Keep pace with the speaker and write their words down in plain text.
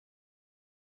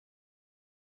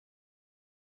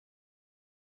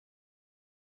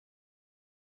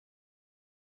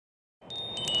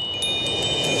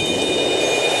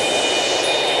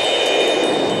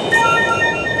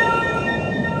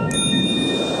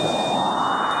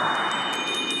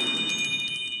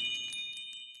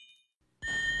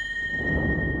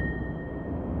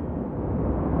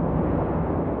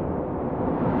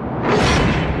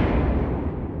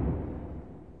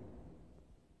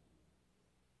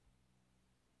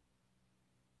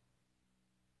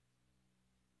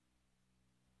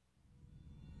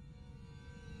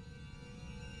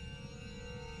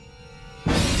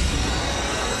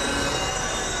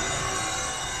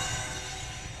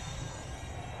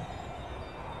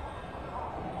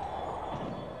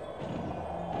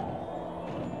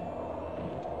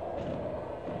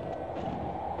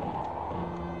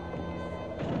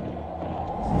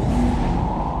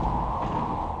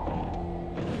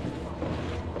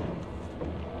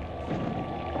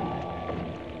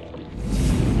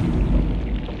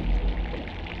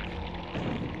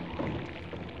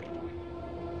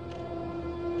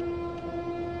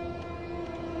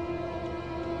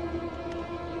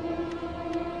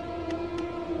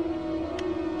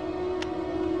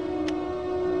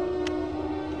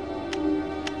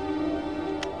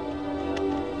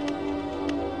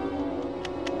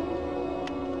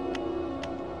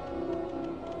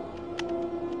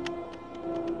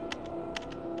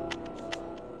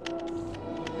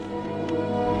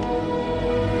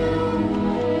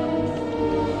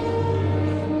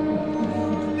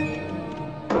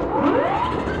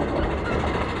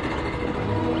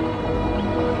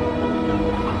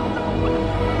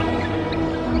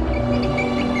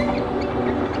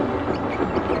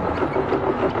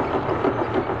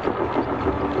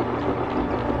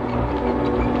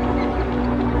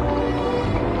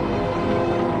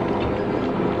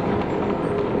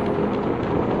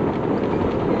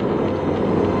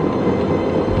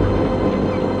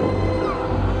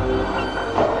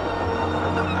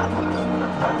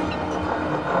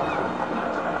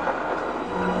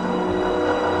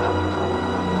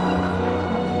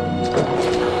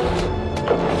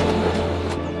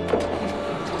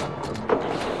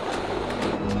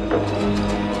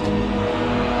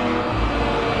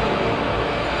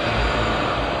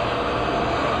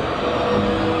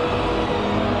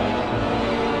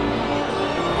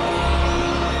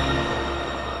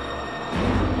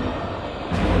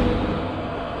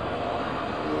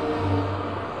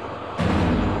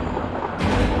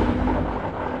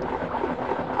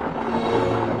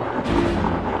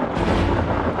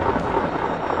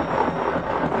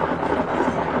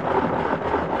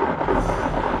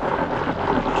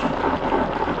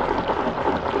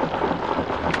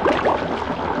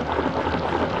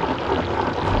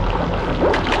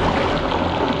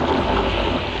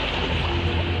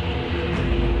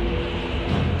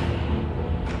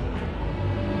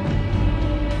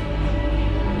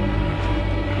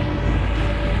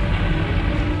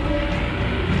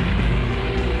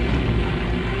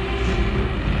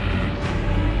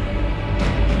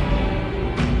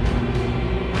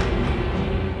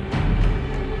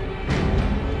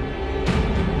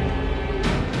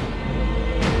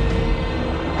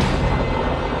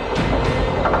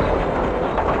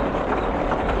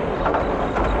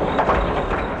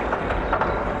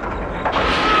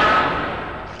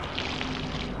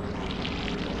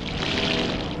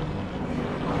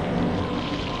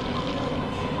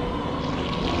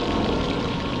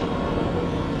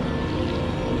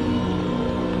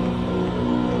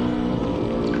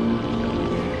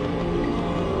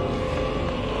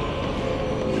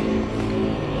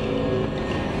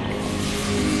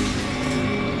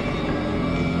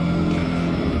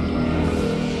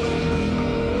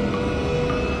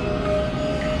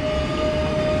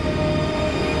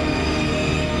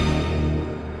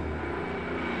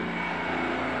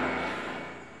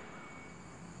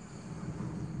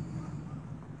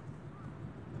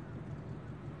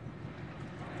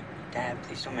Dad,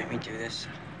 please don't make me do this.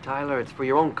 Tyler, it's for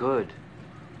your own good.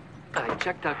 I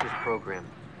checked out this program.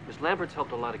 Miss Lambert's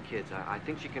helped a lot of kids. I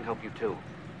think she can help you too.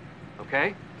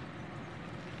 Okay?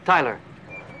 Tyler,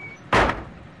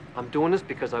 I'm doing this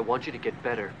because I want you to get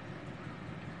better.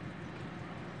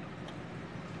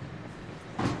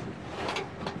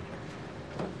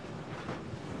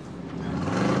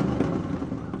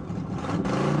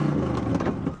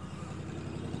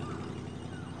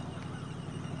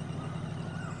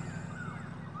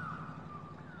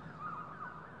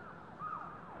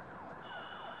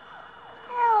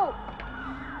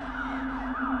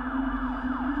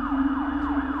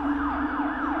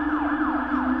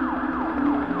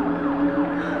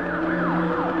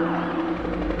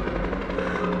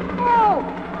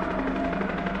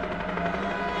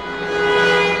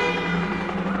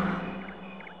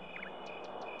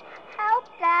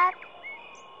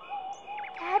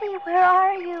 Where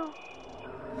are you?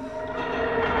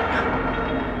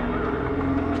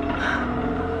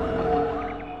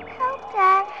 Help,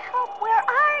 Dad, help, where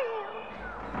are you?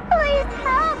 Please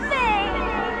help me!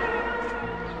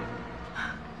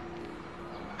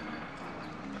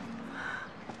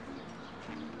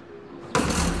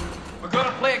 We're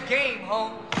gonna play a game,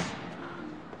 Holmes.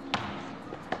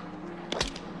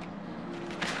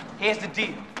 Here's the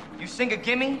deal. You sing a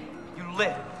gimme, you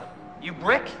live. You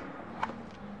brick,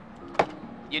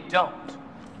 you don't.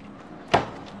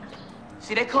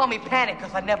 See, they call me Panic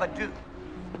because I never do.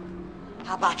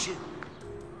 How about you?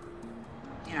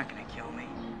 You're not gonna kill me.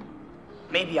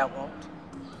 Maybe I won't.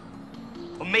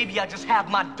 Or maybe I'll just have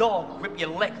my dog rip your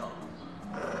leg off.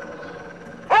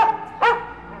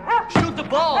 Shoot the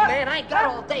ball, man. I ain't got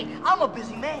all day. I'm a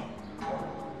busy man.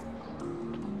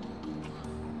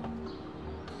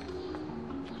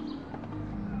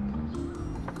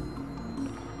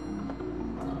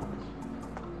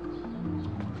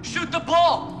 Shoot the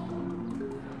ball!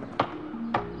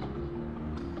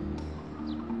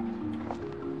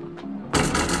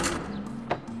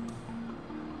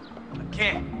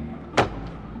 Again.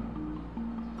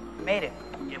 Made it.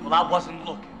 Yeah, well, I wasn't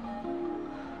looking.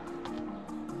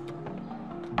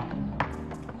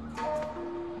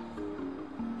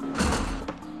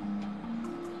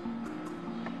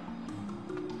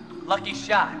 Lucky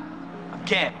shot.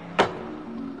 Again.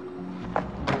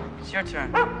 It's your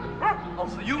turn. Oh,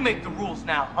 so you make the rules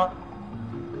now, huh?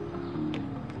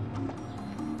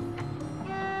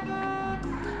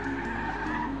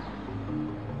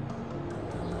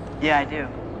 Yeah, I do.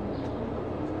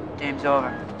 Game's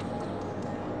over.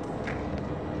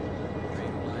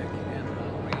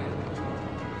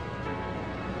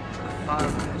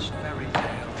 Far-fetched fairy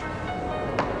tale.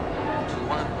 Too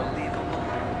unbelievable.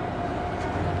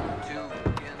 Too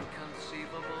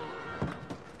inconceivable.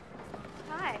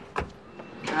 Hi.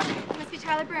 Copy. Must be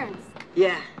Tyler Burns.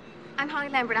 Yeah. I'm Holly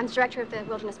Lambert. I'm the director of the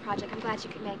Wilderness Project. I'm glad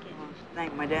you could make it.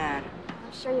 Thank my dad.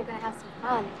 I'm sure you're going to have some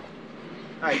fun.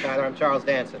 Hi, Tyler. I'm Charles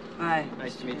Danson. Hi.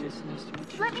 Nice to meet you. Nice to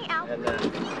meet you. Let me out. And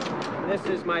this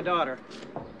is my daughter,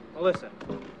 Melissa.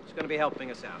 She's going to be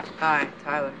helping us out. Hi,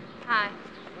 Tyler. Hi.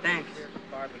 Thanks.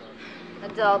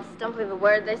 Adults, don't believe a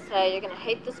word they say. You're going to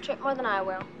hate this trip more than I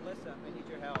will. Melissa, I need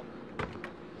your help.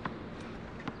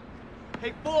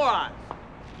 Hey, Four Eyes,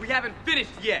 we haven't finished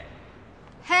yet.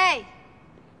 Hey,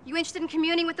 you interested in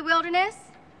communing with the wilderness?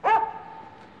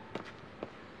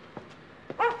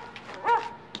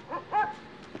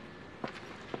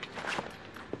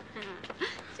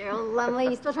 Gerald Lumley,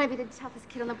 you still trying to be the toughest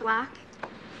kid on the block?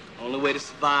 Only way to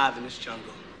survive in this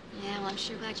jungle. Yeah, well, I'm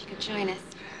sure glad you could join us.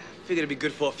 Figured it'd be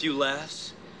good for a few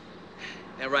laughs.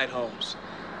 And right, Holmes.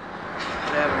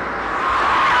 Whatever.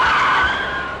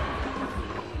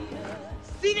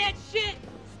 See that shit?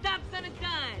 Stop, son, a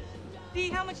dime. See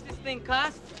how much this thing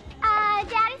costs?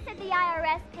 Daddy said the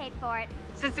IRS paid for it.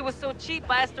 Since it was so cheap,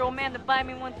 I asked the old man to buy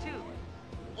me one, too.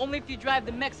 Only if you drive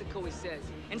to Mexico, he says.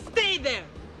 And stay there!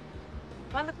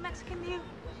 Do I look Mexican to you?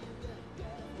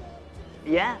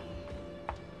 Yeah.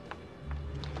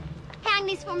 Hang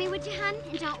these for me, would you, hun?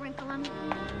 And don't wrinkle them.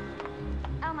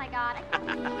 Oh, my God.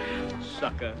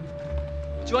 Sucker.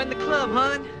 Join the club,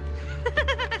 hon.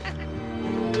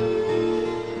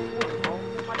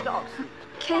 My dog.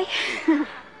 Okay.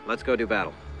 Let's go do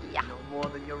battle. Yeah. No more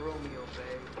than your Romeo,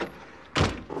 babe.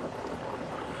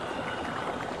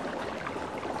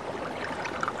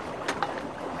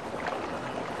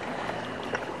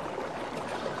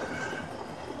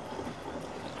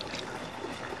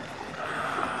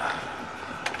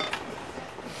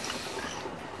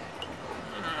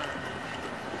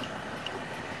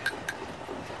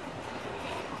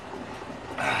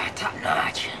 Top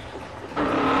notch.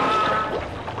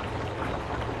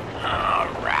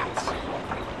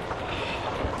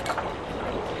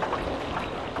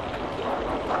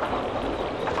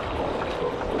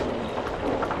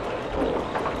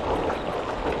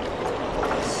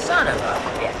 Son of a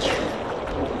bitch.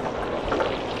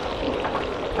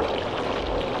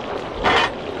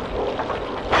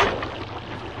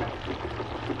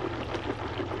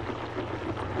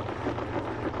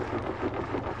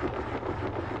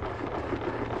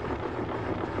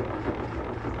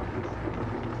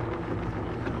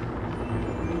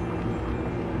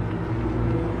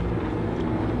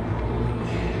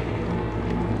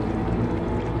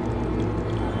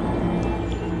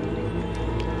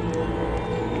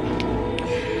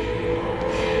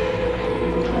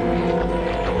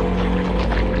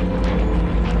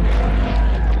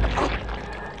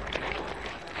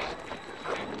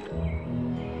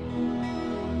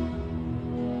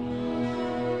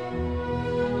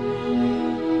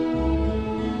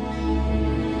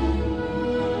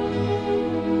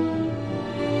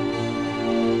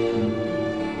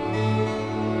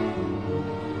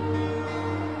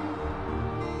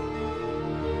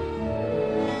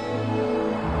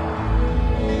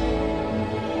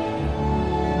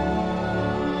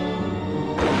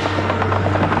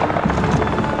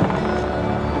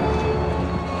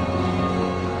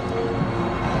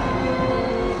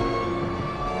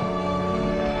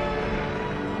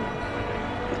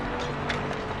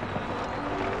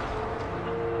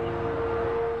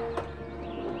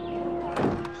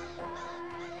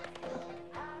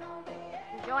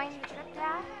 Enjoying the trip,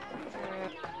 Dad?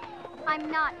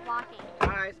 I'm not walking.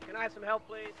 Guys, can I have some help,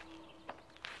 please?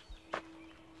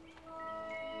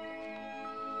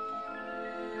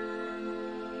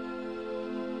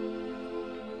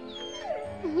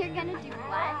 You're gonna do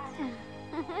what?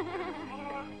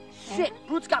 Shit,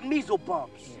 Brute's got measles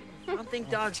bumps. I don't think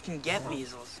dogs can get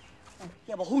measles.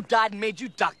 Yeah, but who died and made you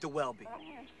Dr. Welby?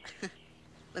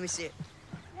 Let me see it.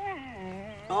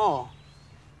 Oh.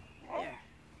 There.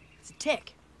 It's a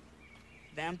tick.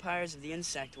 Vampires of the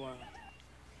insect world.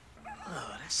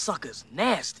 Oh, that sucker's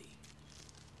nasty.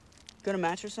 Got a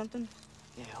match or something?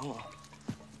 Yeah, hold on.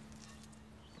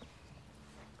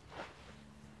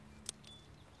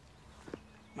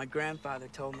 My grandfather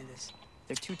told me this.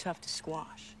 They're too tough to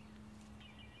squash.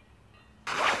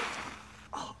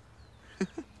 Oh.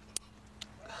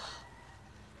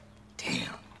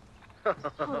 Damn.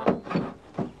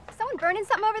 Someone burning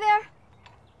something over there?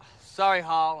 Sorry,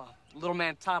 Hall. Little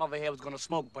man Todd over here was gonna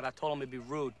smoke, but I told him it'd be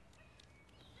rude.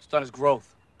 Stunt his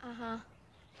growth. Uh-huh.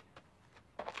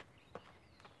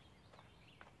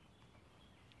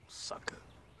 Sucker.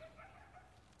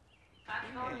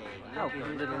 Help the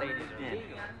little lady in.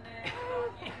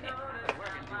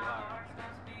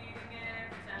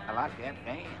 I like that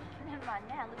band. Never mind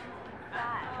now, look who's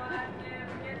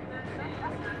inside.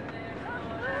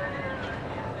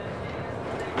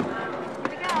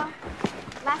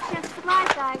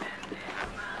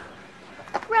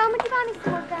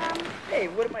 Hey,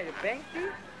 what am I, a bank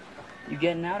thief? You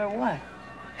getting out or what?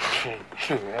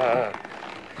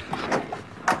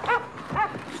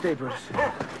 Stay, Bruce.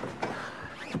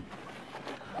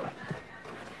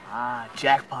 Ah,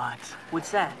 jackpots.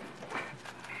 What's that?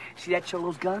 See that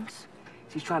Cholo's guns?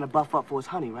 He's trying to buff up for his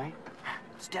honey, right?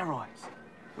 Steroids.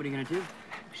 What are you gonna do?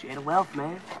 Share the wealth,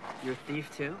 man. You're a thief,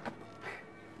 too?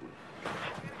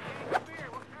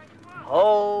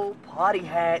 Oh, party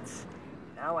hats.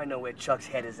 Now I know where Chuck's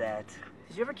head is at.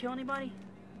 Did you ever kill anybody?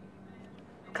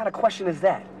 What kind of question is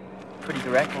that? Pretty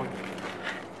direct one.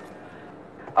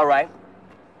 All right.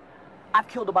 I've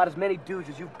killed about as many dudes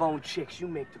as you've boned chicks. You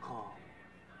make the call.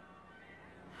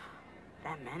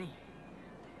 That many?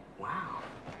 Wow.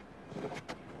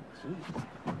 Jeez.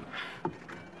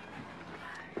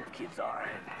 Kids are.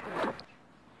 Hey,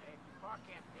 park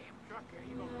that damn truck here.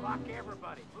 You're gonna block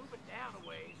everybody. Move it down a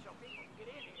ways so people can get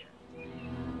in here.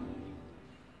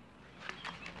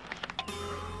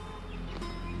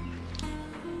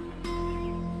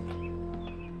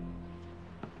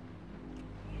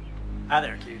 Hi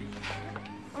there, cutie.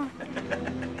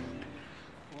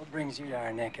 What brings you to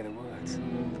our neck of the woods?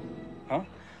 Huh?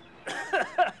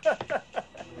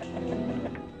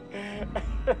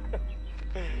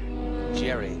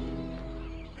 Jerry.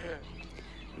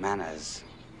 Manners.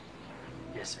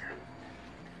 Yes, sir.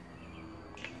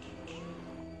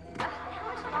 How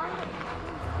much longer?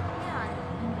 Man,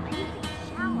 I need to take a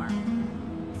shower.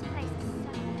 This place is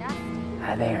so dusty.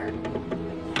 Hi there.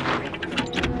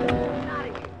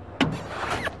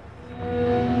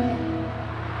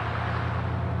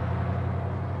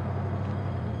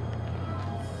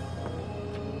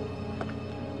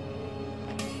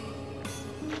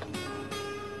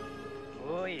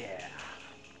 Oh, yeah.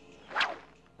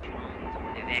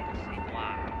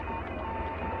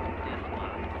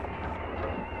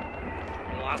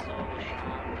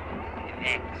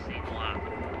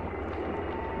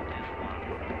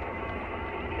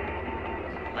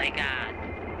 Regarde,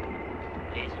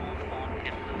 les enfants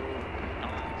perdues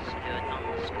dansent le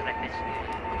danse crépuscule.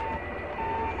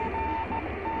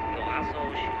 L'oiseau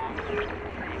chante.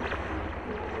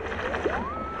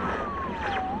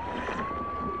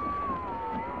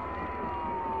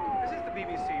 This is the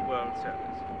BBC World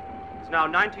Service. It's now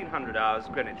 1900 hours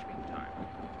Greenwich Mean Time.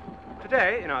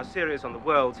 Today, in our series on the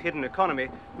world's hidden economy,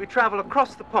 we travel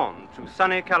across the pond to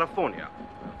sunny California,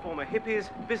 where former hippies,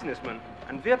 businessmen,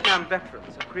 and Vietnam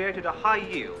veterans have created a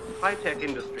high-yield, high-tech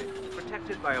industry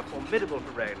protected by a formidable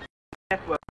terrain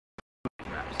network of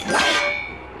traps.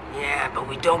 Yeah, but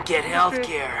we don't get health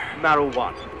care.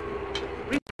 Marijuana.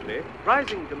 Recently,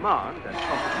 rising demand and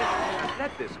competition has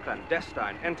led this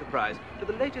clandestine enterprise to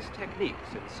the latest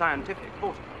techniques in scientific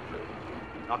horticulture.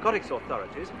 Narcotics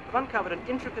authorities have uncovered an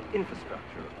intricate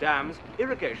infrastructure of dams,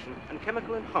 irrigation, and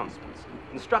chemical enhancements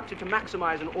constructed to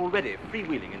maximize an already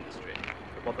freewheeling industry.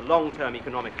 But what the long-term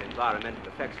economic and environmental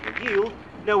effects will yield,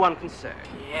 no one can say.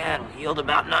 Yeah, it'll yield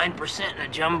about 9% in a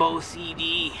jumbo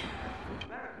CD.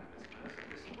 American listeners,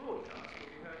 this broadcast will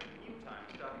be heard in new time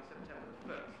starting September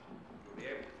the 1st. You'll be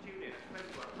able to tune in at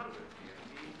 2100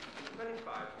 GMT and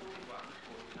 25, 41,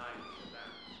 49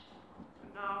 bands.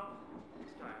 And now,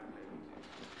 it's time to play music.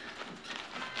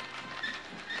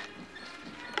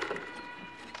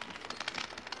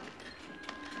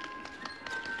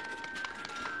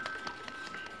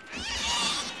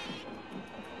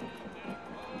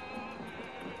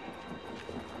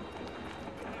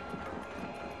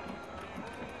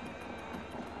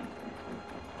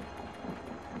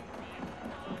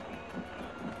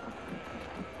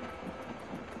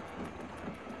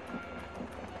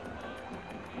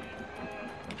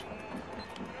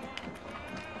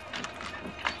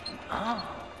 Oh.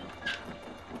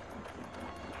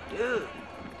 Dude,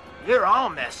 you're all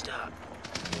messed up.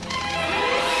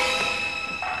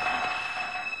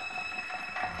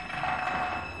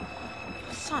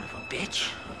 Son of a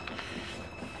bitch.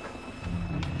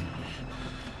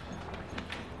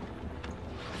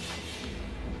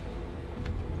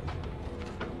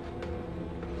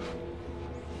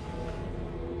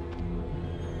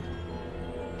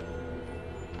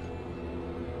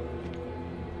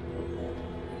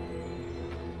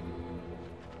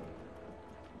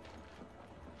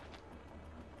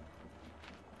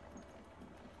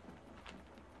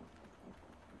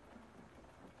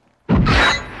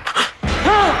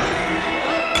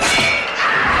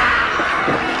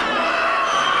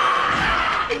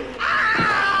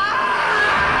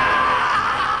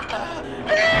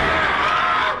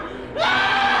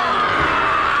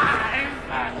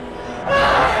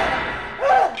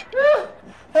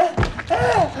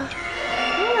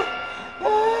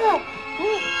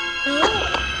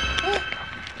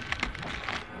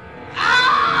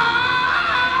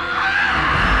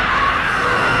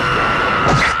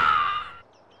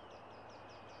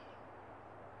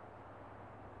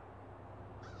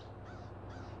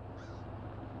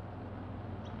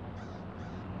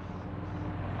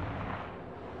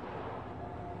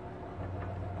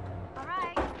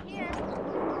 right, here.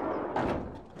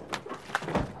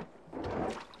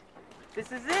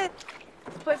 This is it.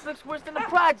 This place looks worse than the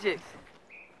projects.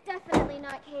 Definitely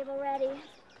not cable ready.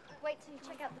 Wait till you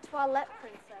check out the Toilette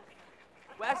Princess.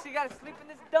 We actually gotta sleep in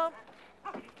this dump?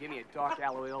 Give me a dark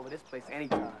alleyway over this place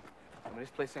anytime. I mean, this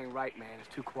place ain't right, man.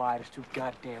 It's too quiet. It's too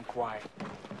goddamn quiet.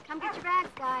 Come get your bags,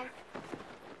 guys.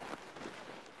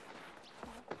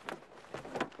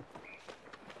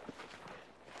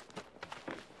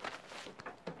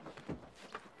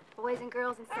 Boys and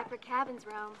girls in separate cabins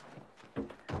roam.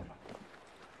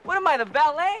 What am I, the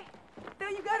valet? What the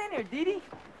hell you got in here, Dee Dee?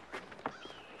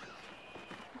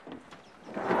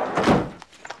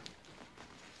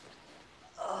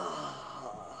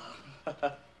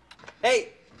 Hey!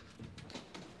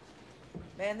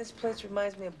 Man, this place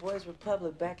reminds me of Boys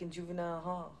Republic back in Juvenile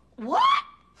Hall. What?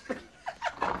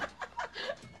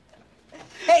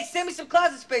 Hey, send me some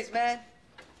closet space, man.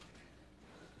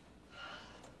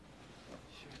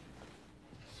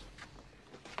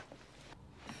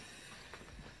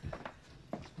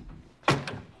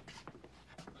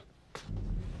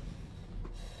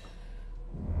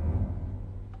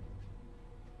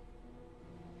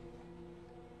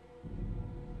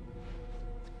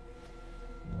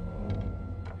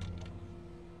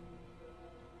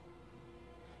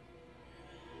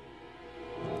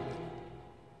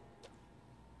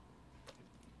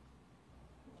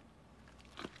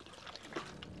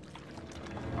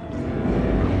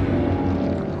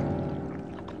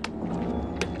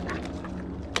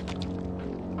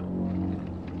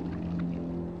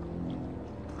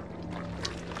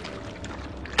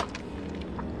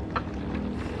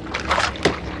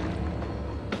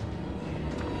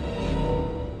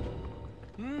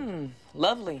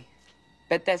 Lovely.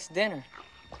 Bet that's dinner.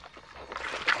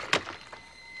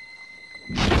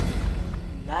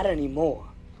 Not anymore.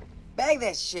 Bag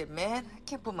that shit, man. I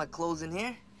can't put my clothes in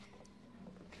here.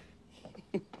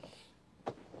 It's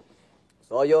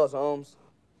all yours, Holmes.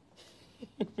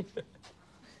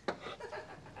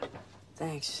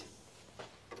 Thanks.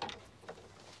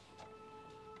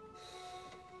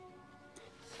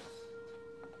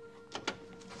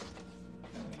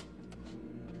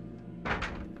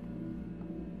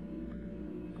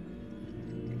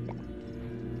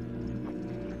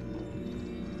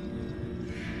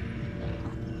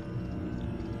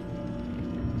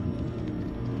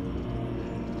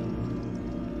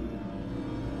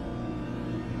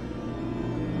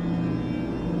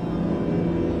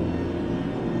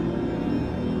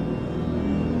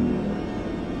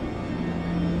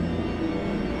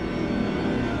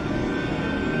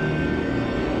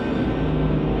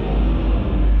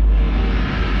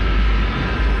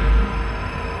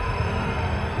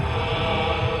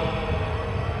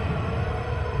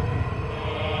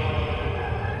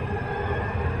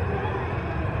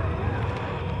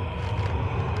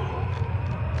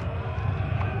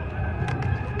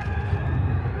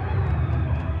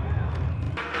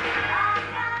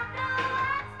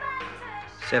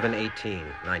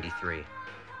 (7/18/93).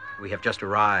 We have just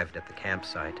arrived at the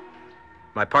campsite.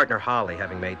 My partner Holly,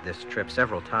 having made this trip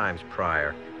several times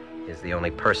prior, is the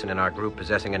only person in our group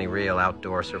possessing any real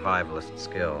outdoor survivalist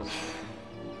skills.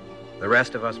 The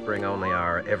rest of us bring only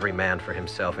our every man for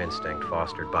himself instinct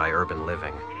fostered by urban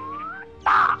living.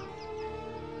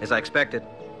 As I expected,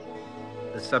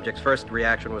 the subject's first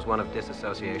reaction was one of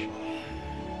disassociation.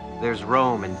 There's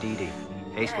Rome and Dee Dee,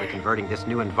 hastily converting this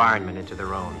new environment into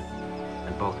their own,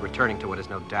 and both returning to what is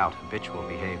no doubt habitual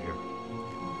behavior.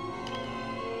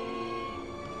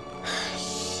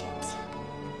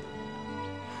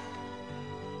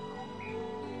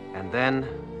 And then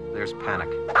there's Panic,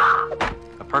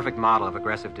 a perfect model of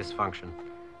aggressive dysfunction.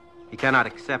 He cannot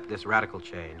accept this radical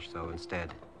change, so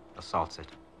instead assaults it.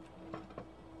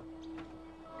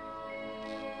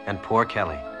 And poor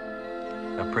Kelly,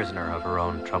 a prisoner of her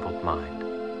own troubled mind.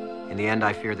 In the end,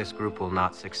 I fear this group will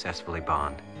not successfully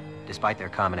bond, despite their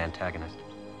common antagonist.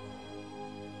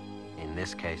 In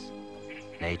this case,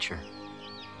 nature.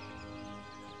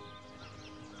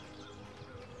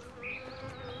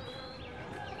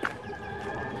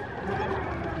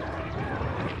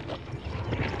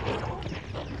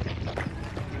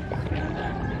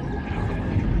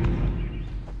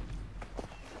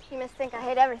 You must think I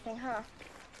hate everything, huh?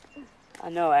 I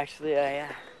know, actually.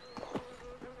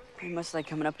 You must like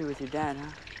coming up here with your dad,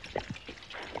 huh?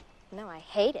 No, I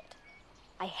hate it.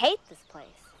 I hate this place.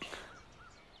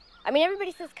 I mean,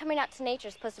 everybody says coming out to nature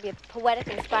is supposed to be a poetic,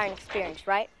 inspiring experience,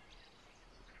 right?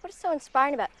 What is so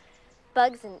inspiring about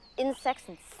bugs and insects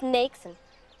and snakes and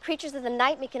creatures of the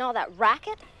night making all that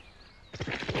racket?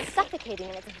 It's suffocating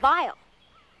and it's vile.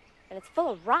 And it's full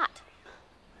of rot.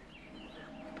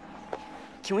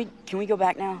 Can we go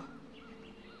back now?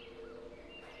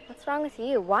 What's wrong with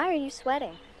you? Why are you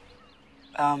sweating?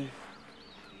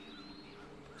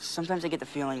 Sometimes I get the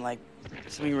feeling like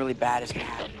something really bad is gonna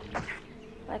happen.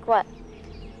 Like what?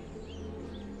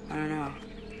 I don't know.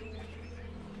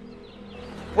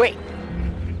 Wait!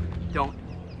 Don't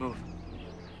move.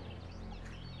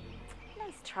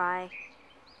 Nice try.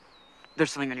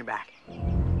 There's something on your back.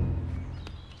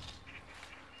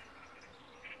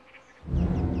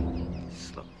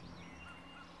 Slow.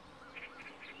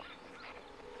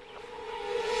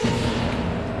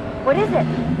 What is it?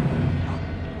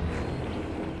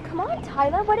 Come on,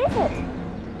 Tyler, what is it?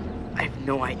 I have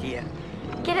no idea.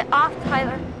 Get it off,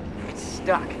 Tyler. It's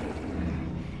stuck.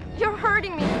 You're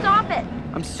hurting me. Stop it.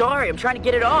 I'm sorry. I'm trying to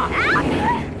get it off. Tyler,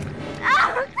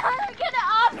 get it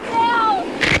off now.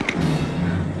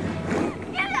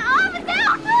 Get it off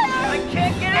now, Tyler. I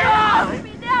can't get it off. It's hurting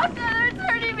me now, Tyler. It's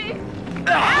hurting me.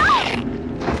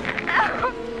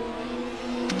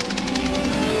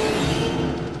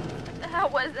 What the hell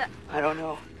was that? I don't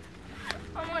know.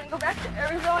 I want to go back to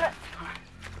Arizona.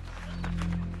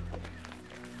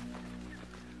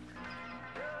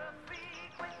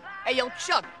 Hey, yo,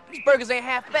 Chuck, these burgers ain't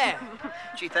half bad.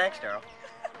 Gee, thanks, Daryl.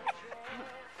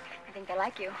 I think I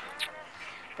like you.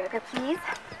 Burger, please.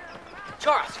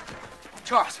 Charles,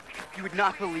 you would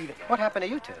not believe it. What happened to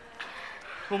you two?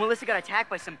 Well, Melissa got attacked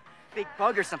by some big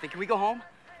bug or something. Can we go home?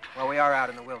 Well, we are out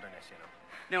in the wilderness, you know.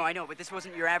 No, I know, but this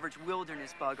wasn't your average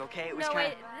wilderness bug, okay? It was No, kind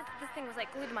wait. This thing was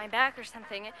like glued to my back or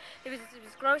something. It was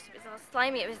gross. It was all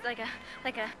slimy. It was like a.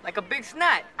 Like a big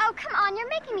snot. Oh, come on, you're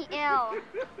making me ill.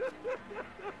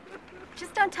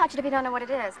 Just don't touch it if you don't know what it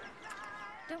is.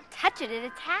 Don't touch it. It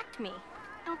attacked me.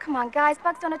 Oh, come on, guys.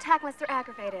 Bugs don't attack unless they're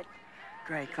aggravated.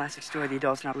 Great, classic story. The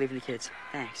adults not believing the kids.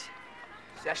 Thanks.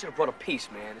 See, I should have brought a piece,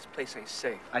 man. This place ain't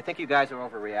safe. I think you guys are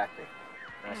overreacting.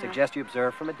 I suggest you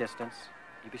observe from a distance.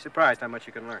 You'd be surprised how much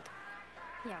you can learn.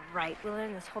 Yeah, right. We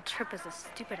learned this whole trip was a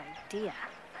stupid idea.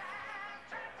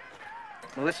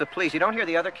 Melissa, please, you don't hear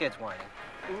the other kids whining.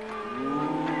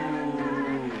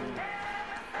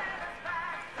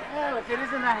 Well, if it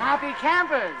isn't the happy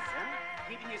campers, huh?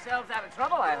 Keeping yourselves out of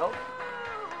trouble, I hope.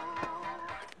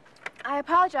 I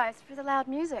apologize for the loud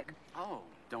music. Oh,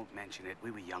 don't mention it. We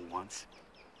were young once.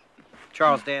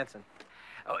 Charles Danson.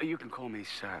 Oh, you can call me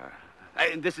sir.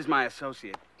 This is my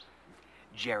associate,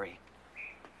 Jerry.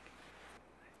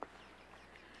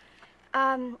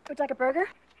 Would you like a burger?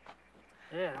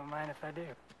 Yeah, don't mind if I do.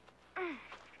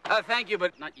 Thank you,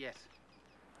 but not yet.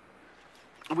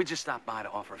 We just stopped by to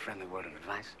offer a friendly word of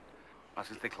advice. Well,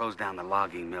 since they closed down the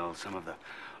logging mill, some of the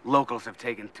locals have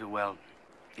taken to, well,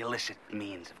 illicit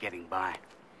means of getting by.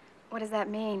 What does that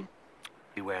mean?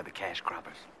 Beware the cash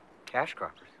croppers. Cash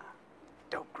croppers?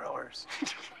 Dope growers.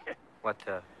 What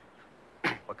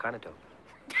kind of dope?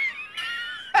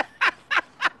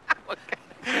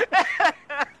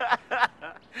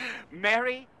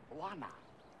 Marijuana.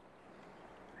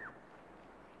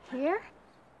 Here?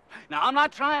 Now, I'm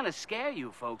not trying to scare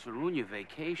you folks or ruin your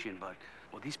vacation, but,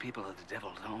 well, these people are the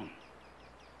devil's own.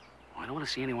 Well, I don't want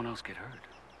to see anyone else get hurt.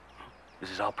 This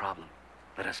is our problem.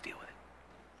 Let us deal with it.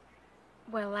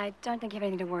 Well, I don't think you have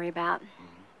anything to worry about.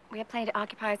 We have plenty to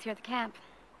occupy us here at the camp.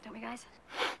 Don't we, guys?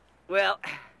 Well,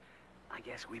 I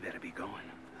guess we better be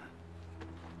going.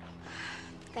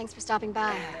 Thanks for stopping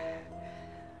by.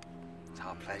 It's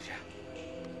our pleasure.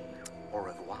 Au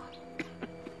revoir.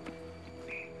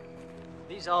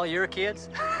 These all your kids?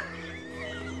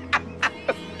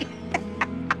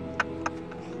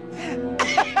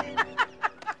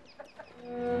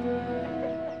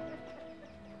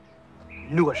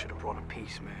 Knew I should have brought a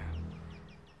piece, man.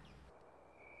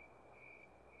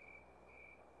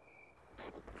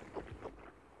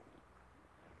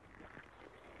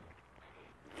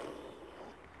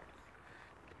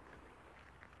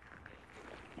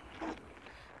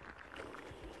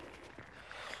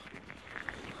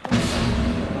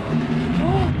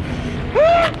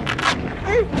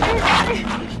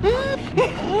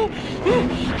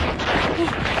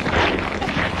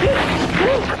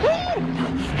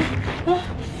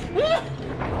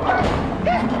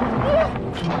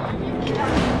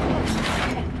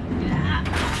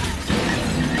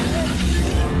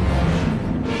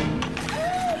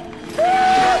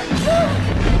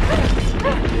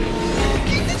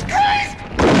 Jesus Christ!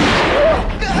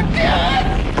 God damn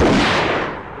it!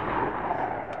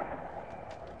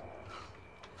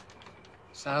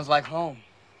 Sounds like home.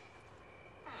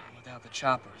 Without the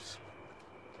choppers.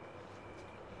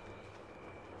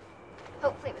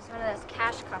 Hopefully it was one of those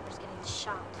cash croppers getting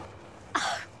shot.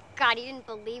 God, you didn't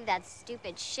believe that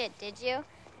stupid shit, did you?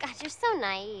 God, you're so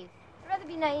naive. I'd rather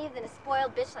be naive than a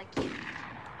spoiled bitch like you.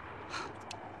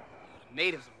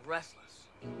 Natives are restless.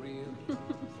 Real.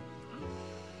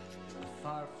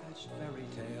 Far-fetched fairy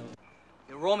tale.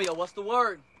 Hey, Romeo, what's the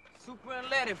word? Super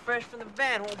unleaded, fresh from the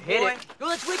van, homeboy. Hit it. Yo,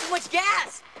 let's way too much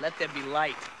gas. Let there be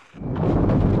light.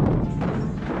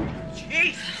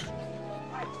 Jeez.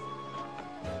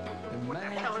 What the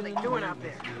hell are they doing out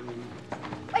there?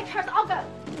 Wait, Charles, I'll go.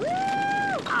 Woo!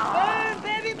 Burn,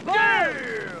 baby,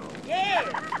 burn! Yeah!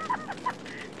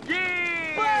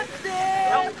 Yeah!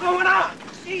 Busted! What's going on?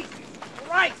 Jesus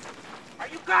Christ! Are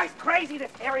you guys crazy?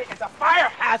 This area is a fire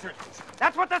hazard.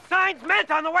 That's what the signs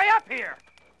meant on the way up here.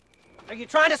 Are you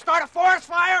trying to start a forest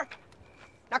fire?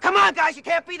 Now, come on, guys, you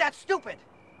can't be that stupid.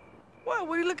 What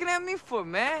are you looking at me for,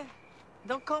 man?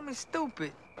 Don't call me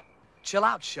stupid. Chill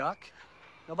out, Chuck.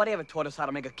 Nobody ever taught us how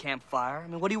to make a campfire. I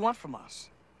mean, what do you want from us?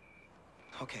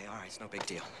 Okay, all right, it's no big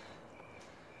deal.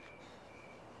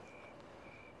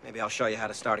 Maybe I'll show you how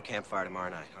to start a campfire tomorrow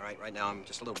night, all right? Right now, I'm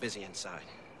just a little busy inside.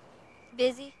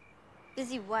 Busy?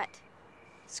 Busy what?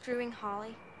 Screwing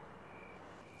Holly?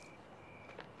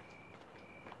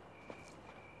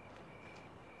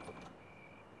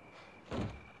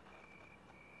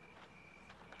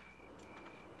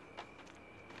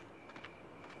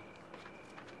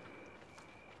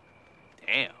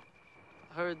 Damn.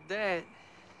 I heard that.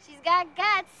 She's got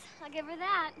guts. I'll give her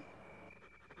that.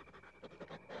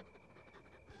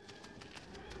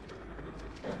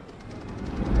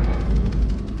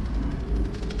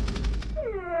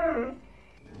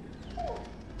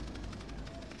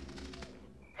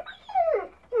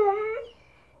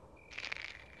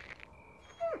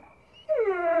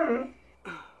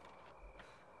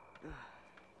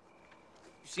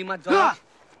 You see my dog?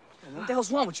 What the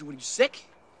hell's wrong with you? What, are you sick?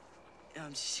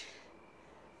 I'm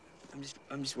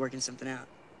just working something out.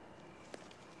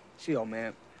 See, old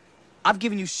man, I've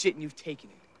given you shit and you've taken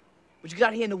it. But you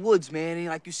got here in the woods, man,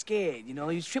 and you're scared, you know?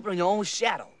 You're tripping on your own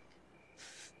shadow.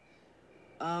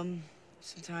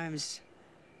 Sometimes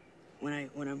when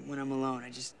I'm alone, I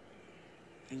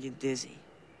get dizzy.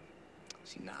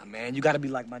 See, nah, man, you gotta be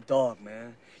like my dog,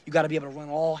 man. You gotta be able to run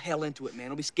all hell into it, man.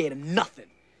 Don't be scared of nothing.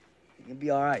 You'll be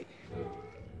all right.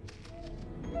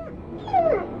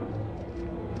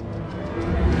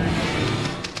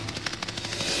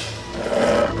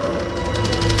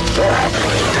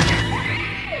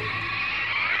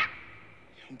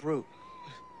 Brute.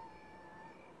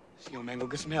 See, yo, man, go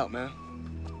get some help, man.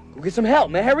 Go get some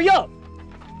help, man. Hurry up.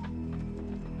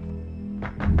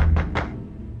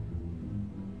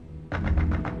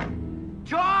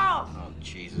 Charles! Oh,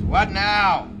 Jesus. What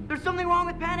now? There's something wrong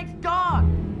with Panic's dog.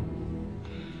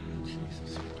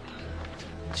 Jesus.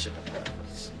 Shit.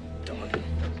 This dog.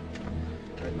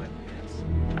 Right in my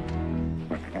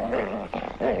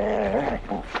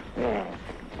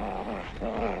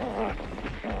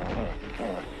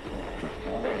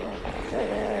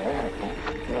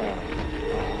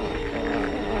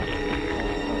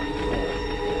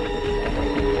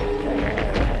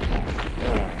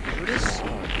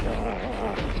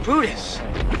Brutus!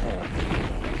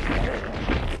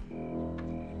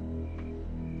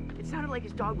 It sounded like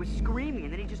his dog was screaming,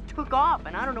 and then he just took off,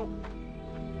 and I don't know...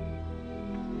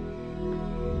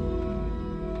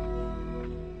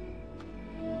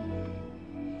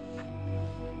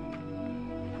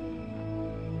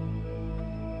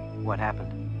 What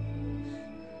happened?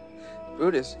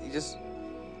 Brutus, he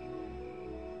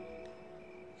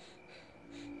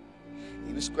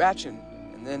was scratching,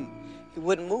 and then he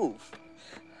wouldn't move.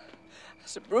 I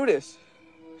said, Brutus.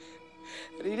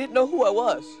 And he didn't know who I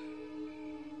was.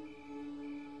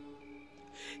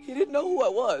 He didn't know who I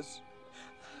was.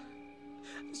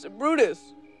 I said, Brutus.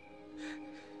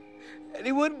 And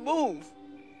he wouldn't move.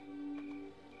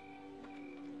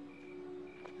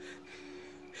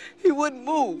 He wouldn't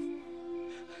move.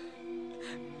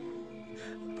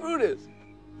 Brutus.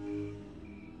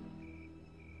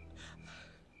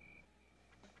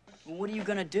 Well, what are you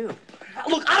gonna do?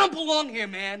 Look, I don't belong here,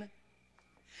 man.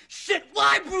 Shit,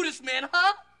 why Brutus, man,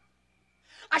 huh?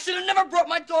 I should have never brought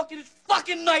my dog to this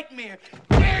fucking nightmare.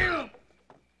 Damn!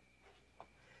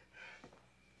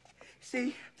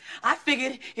 See, I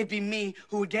figured it'd be me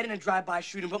who would get in a drive-by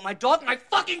shooting, but my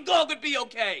fucking dog would be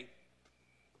okay.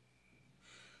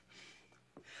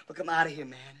 Look, I'm out of here,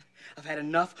 man. I've had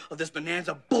enough of this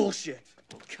bonanza bullshit.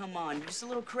 Oh, come on, you're just a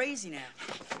little crazy now.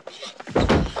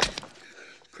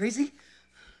 Crazy?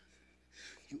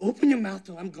 You open your mouth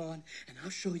till I'm gone, and I'll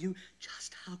show you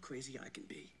just how crazy I can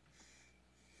be.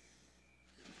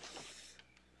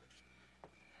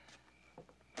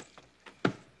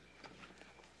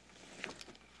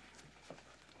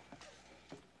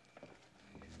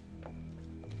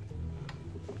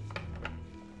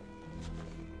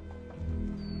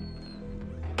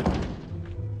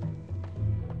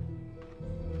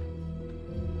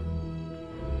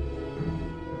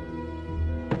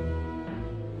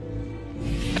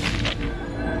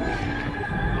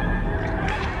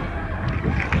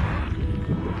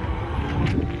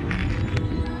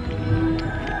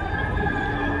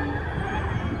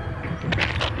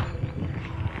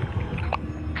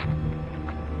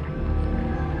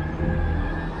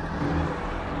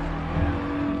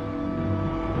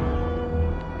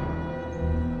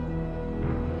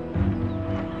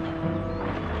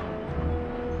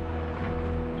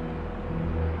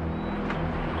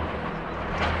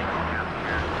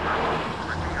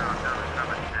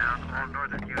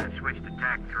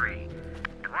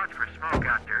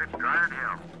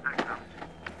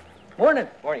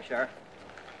 Sheriff.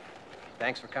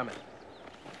 Thanks for coming.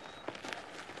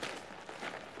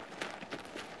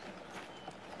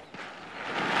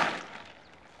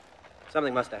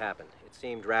 Something must have happened. It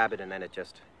seemed rabid, and then it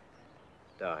just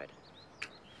died.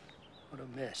 What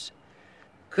a mess.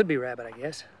 Could be rabbit, I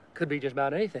guess. Could be just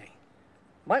about anything.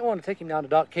 Might want to take him down to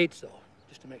Doc Cates, though,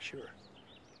 just to make sure.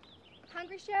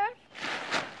 Hungry, Sheriff?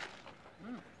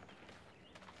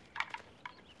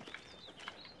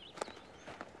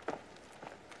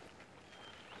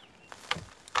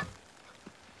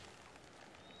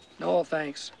 No,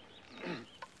 thanks. As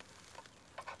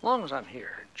long as I'm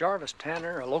here, Jarvis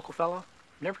Tanner, a local fellow,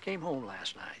 never came home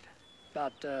last night.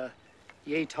 About,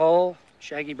 yay tall,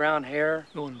 shaggy brown hair,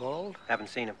 going bald. Haven't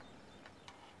seen him.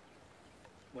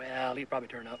 Well, he'd probably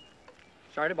turn up.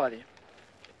 Sorry to bother you.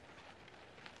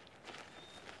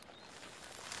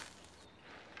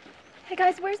 Hey,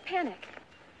 guys, where's Panic?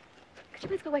 Could you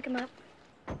please go wake him up?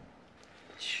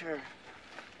 Sure.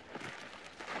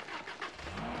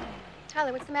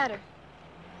 Tyler, what's the matter?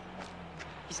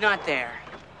 He's not there.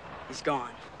 He's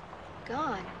gone.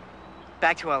 Gone.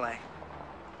 Back to L.A.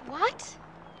 What?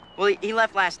 Well, he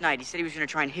left last night. He said he was going to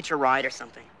try and hitch a ride or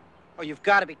something. Oh, you've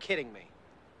got to be kidding me.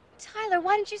 Tyler,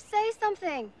 why didn't you say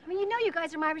something? I mean, you know you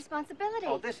guys are my responsibility.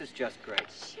 Oh, this is just great.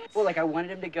 Shit. Well, like I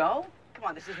wanted him to go? Come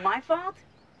on, this is my fault?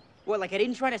 What, like I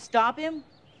didn't try to stop him?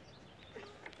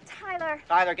 Tyler.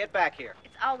 Tyler, get back here.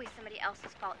 It's always somebody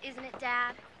else's fault, isn't it,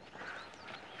 Dad?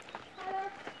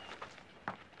 Tyler.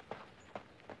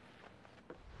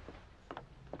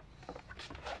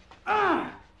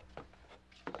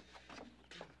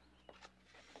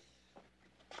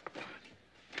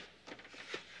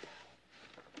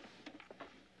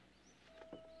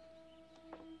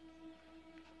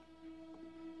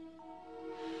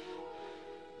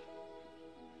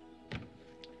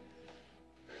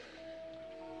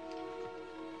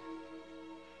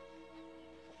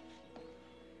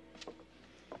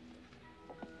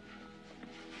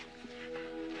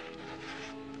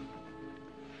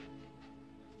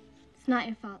 It's not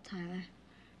your fault, Tyler.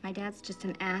 My dad's just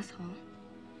an asshole.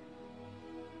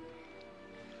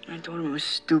 I told him it was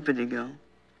stupid to go.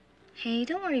 Hey,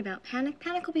 don't worry about Panic.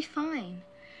 Panic will be fine.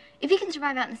 If he can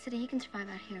survive out in the city, he can survive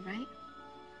out here, right?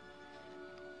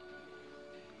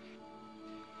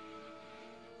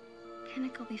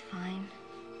 Panic will be fine.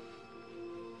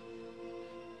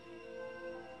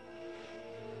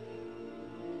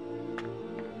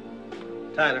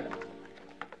 Tyler,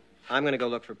 I'm going to go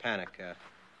look for Panic.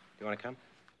 Do you want to come?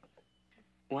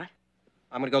 What?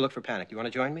 I'm going to go look for Panic. You want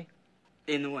to join me?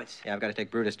 In the woods? Yeah, I've got to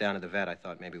take Brutus down to the vet. I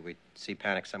thought maybe we'd see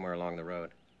Panic somewhere along the road.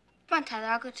 Come on, Tyler,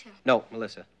 I'll go too. No,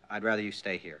 Melissa, I'd rather you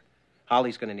stay here.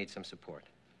 Holly's going to need some support.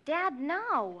 Dad,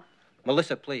 no.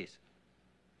 Melissa, please.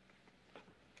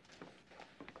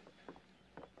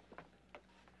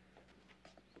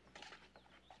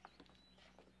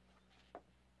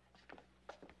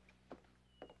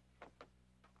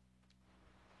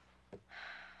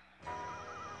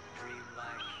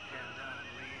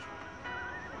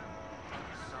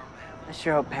 I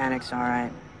sure hope Panic's all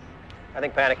right. I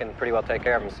think Panic can pretty well take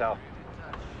care of himself.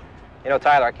 You know,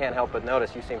 Tyler, I can't help but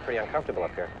notice you seem pretty uncomfortable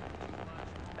up here.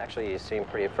 Actually, you seem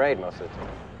pretty afraid most of the time.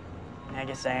 I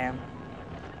guess I am.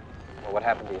 Well, what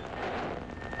happened to you?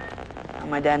 Well,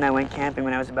 my dad and I went camping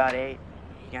when I was about 8.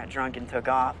 He got drunk and took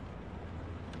off.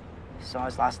 So I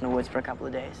was lost in the woods for a couple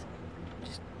of days.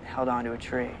 Just held onto a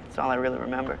tree. That's all I really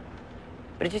remember.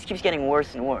 But it just keeps getting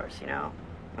worse and worse, you know?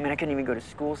 I mean, I couldn't even go to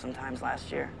school sometimes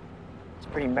last year.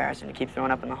 It's pretty embarrassing to keep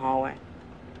throwing up in the hallway.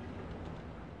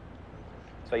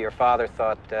 So your father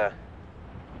thought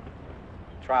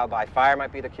trial by fire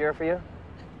might be the cure for you?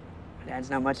 My dad's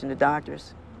not much into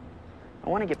doctors. I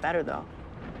want to get better, though.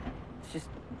 It's just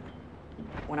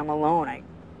when I'm alone, I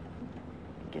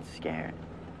get scared.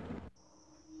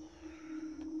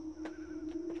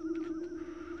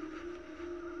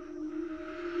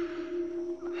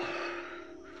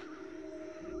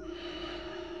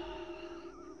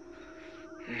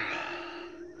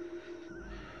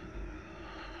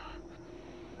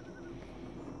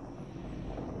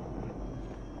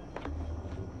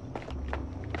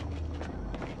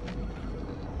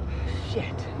 Shit,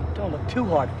 don't look too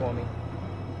hard for me.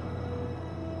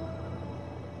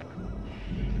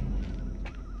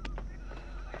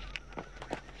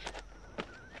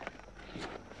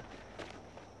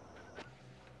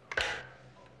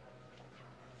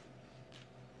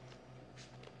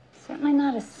 Certainly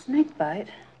not a snake bite.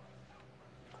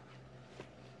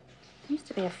 Seems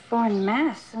to be a foreign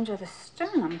mass under the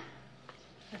sternum.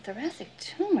 A thoracic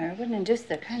tumor wouldn't induce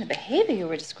the kind of behavior you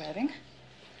were describing.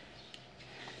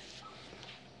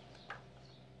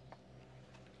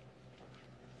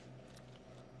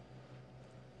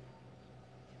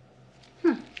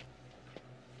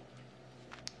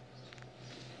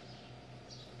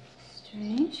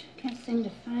 seem to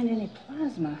find any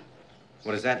plasma.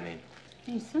 What does that mean?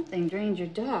 It means something drained your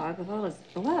dog of all his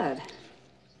blood.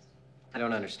 I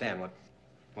don't understand.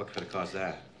 What could have caused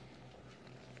that?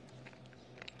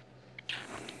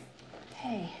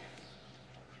 Hey.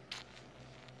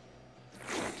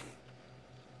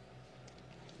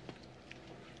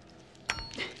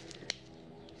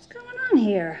 What's going on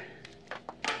here?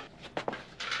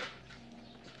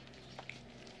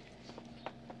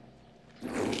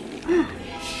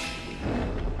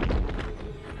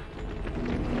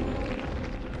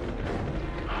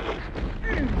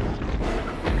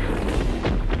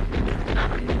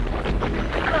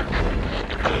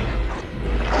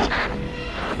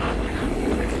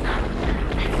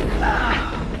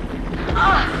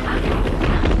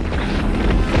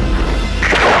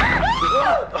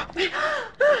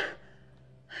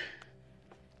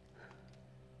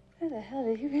 Where the hell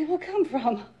did you people come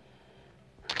from?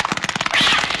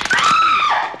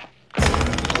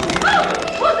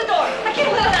 Close the door! I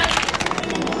can't let that!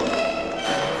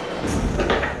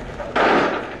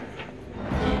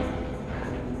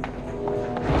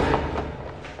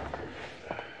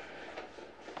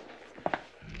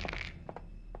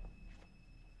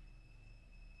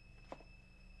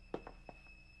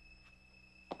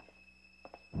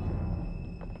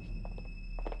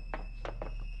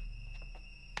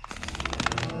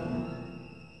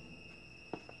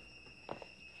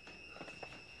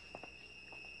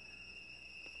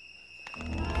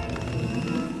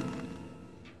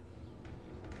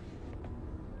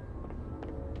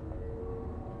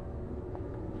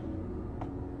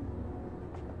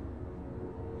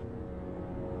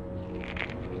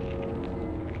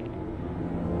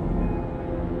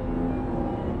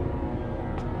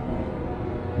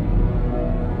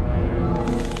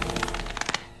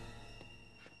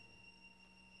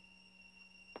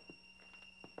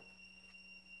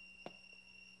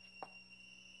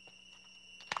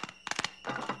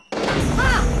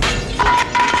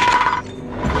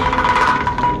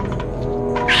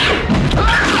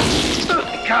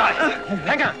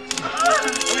 Hang on.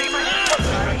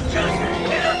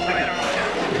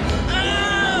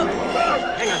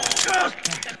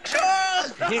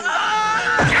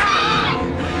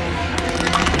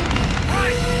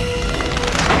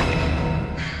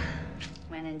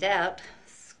 When in doubt,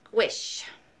 squish.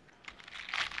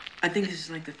 I think this is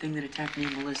like the thing that attacked me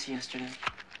and Melissa yesterday.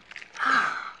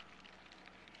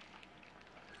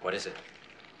 What is it?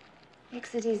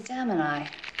 Ixodes damini.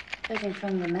 Judging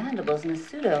from the mandibles and the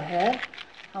pseudo-head,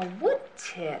 a wood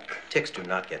tick. Ticks do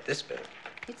not get this big.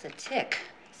 It's a tick.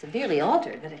 Severely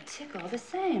altered, but a tick all the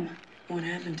same. What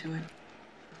happened to it?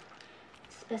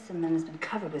 Specimen has been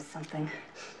covered with something.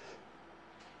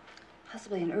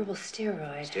 Possibly an herbal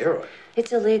steroid. Steroid?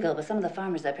 It's illegal, but some of the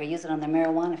farmers up here use it on their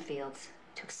marijuana fields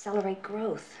to accelerate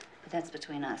growth. But that's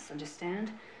between us,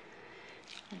 understand?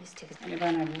 This tick has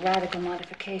undergone a radical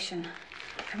modification.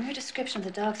 From your description of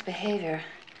the dog's behavior,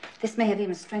 this may have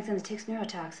even strengthened the tick's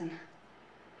neurotoxin.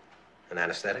 An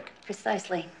anesthetic?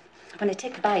 Precisely. When a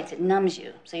tick bites, it numbs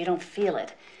you, so you don't feel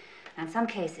it. Now, in some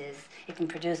cases, it can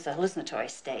produce a hallucinatory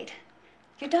state.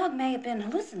 Your dog may have been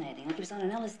hallucinating, like he was on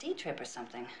an LSD trip or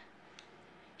something.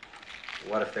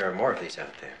 What if there are more of these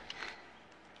out there?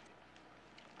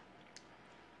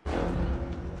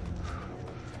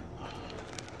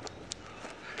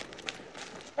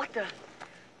 What the?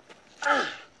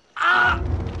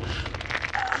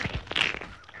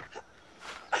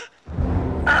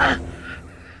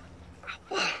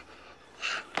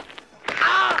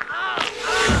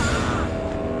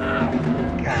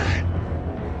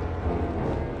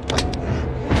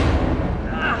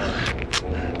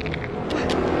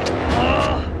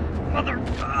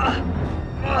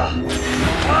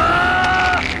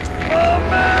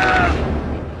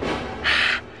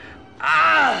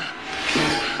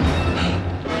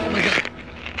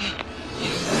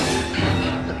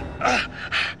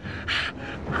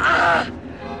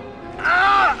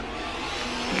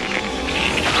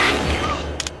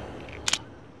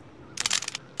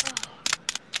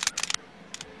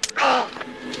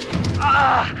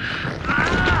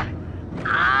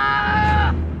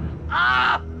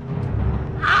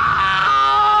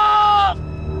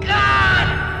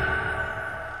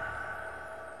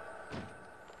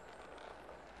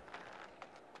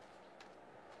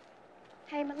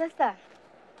 Hey, Melissa.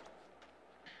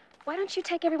 Why don't you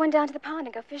take everyone down to the pond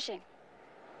and go fishing?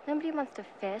 Nobody wants to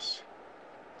fish.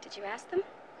 Did you ask them?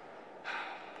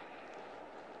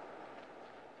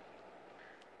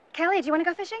 Kelly, do you want to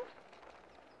go fishing?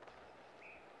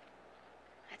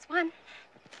 That's one.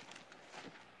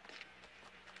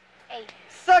 Hey.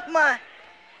 Suck my...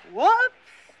 Whoops.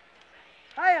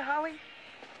 Hiya, Holly.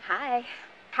 Hi.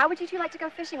 How would you two like to go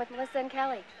fishing with Melissa and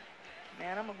Kelly?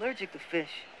 Man, I'm allergic to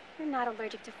fish. You're not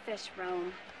allergic to fish,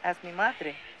 Rome. Ask mi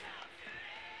madre.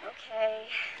 Okay.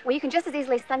 Well, you can just as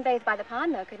easily sunbathe by the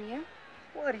pond, though, couldn't you?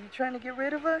 What, are you trying to get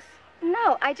rid of us?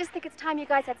 No, I just think it's time you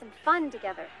guys had some fun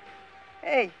together.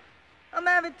 Hey, I'm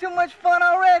having too much fun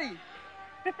already.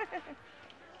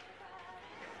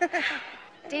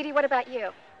 Dee Dee, what about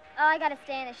you? Oh, I gotta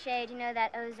stay in the shade. You know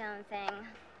that ozone thing.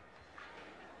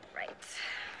 Right.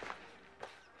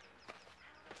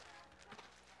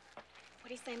 What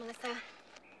do you say, Melissa?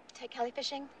 Take Kelly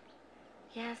fishing?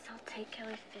 Yes, I'll take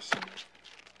Kelly fishing.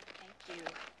 Thank you.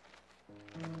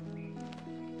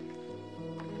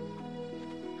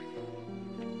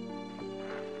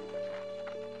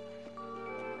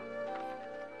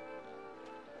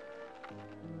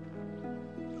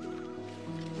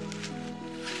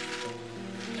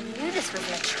 I knew this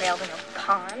wasn't a trail to no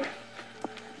pond.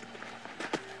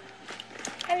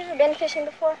 Have you ever been fishing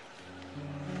before?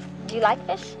 Do you like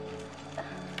fish?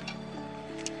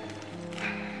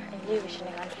 I knew we shouldn't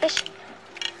have gone fishing.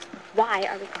 Why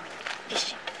are we going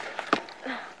fishing?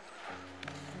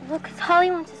 Well, 'cause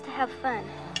Holly wants us to have fun.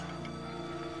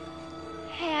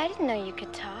 Hey, I didn't know you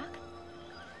could talk.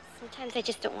 Sometimes I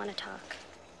just don't want to talk.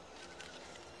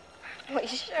 Well, you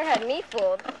sure had me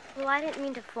fooled. Well, I didn't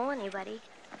mean to fool anybody.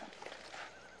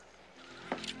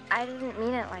 I didn't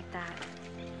mean it like that.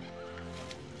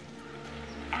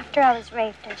 After I was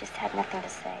raped, I just had nothing to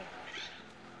say.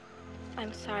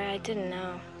 I'm sorry, I didn't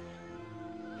know.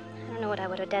 I don't know what I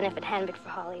would have done if it hadn't been for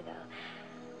Holly, though.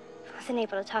 I wasn't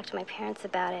able to talk to my parents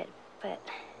about it, but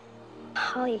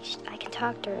Holly, I can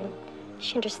talk to her, and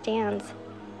she understands.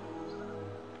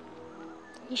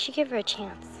 You should give her a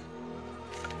chance.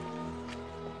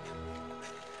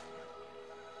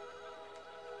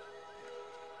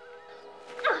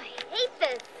 Oh, I hate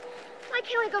this. Why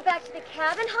can't we go back to the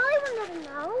cabin? Holly will never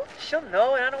know. She'll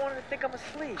know, and I don't want her to think I'm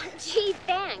asleep. Gee,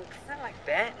 thanks. Not like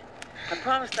that. I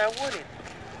promised I wouldn't.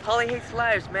 Holly hates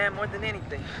liars, man, more than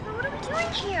anything. Well, what are we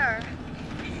doing here?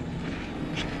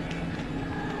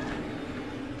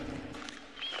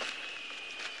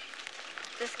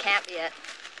 This can't be it.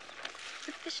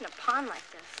 Who'd fish in a pond like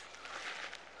this?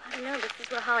 I don't know. This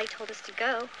is where Holly told us to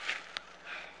go.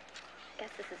 Guess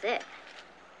this is it.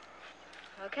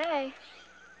 Okay.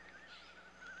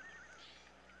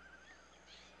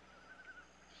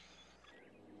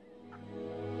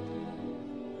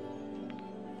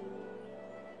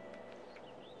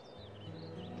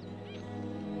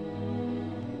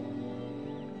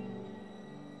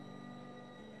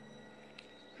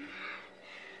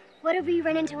 What if we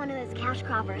run into one of those couch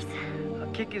croppers?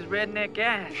 I'll kick his redneck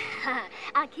ass.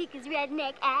 I'll kick his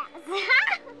redneck ass.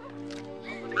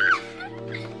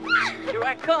 Here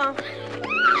I come.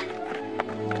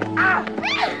 Ah!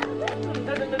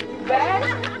 Doesn't look too bad.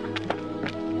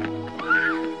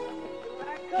 Here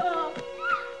I come.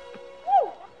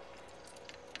 Woo!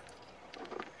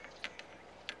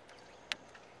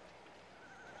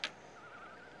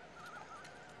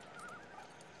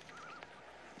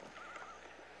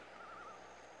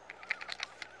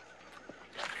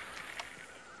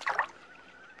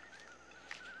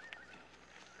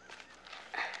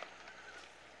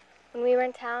 When we were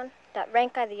in town, that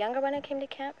rank guy, the younger one who came to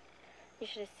camp, you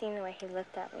should have seen the way he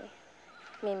looked at me.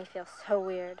 It made me feel so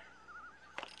weird.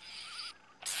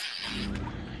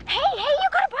 Hey, you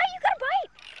got a bite!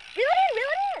 Reel it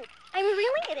in! I'm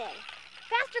reeling it in.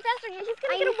 Faster, he's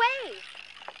gonna get away.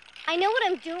 I know what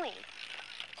I'm doing.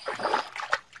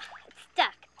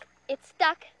 It's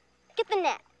stuck. Get the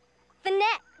net. The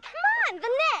net. Come on, the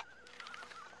net.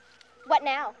 What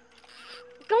now?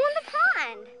 Go in the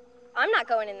pond. I'm not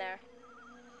going in there.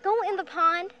 Go in the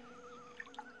pond.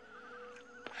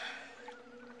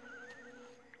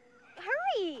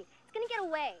 Hurry! It's gonna get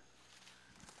away.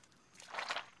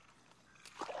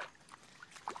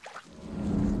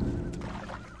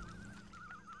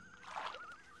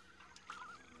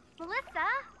 Melissa!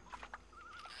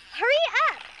 Hurry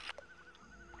up!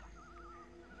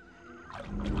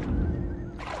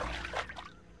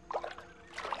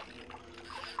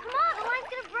 Come on, the line's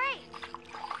gonna break.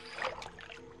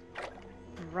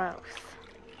 Gross.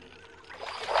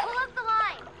 Pull up the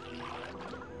line.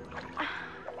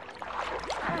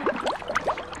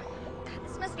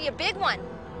 This must be a big one.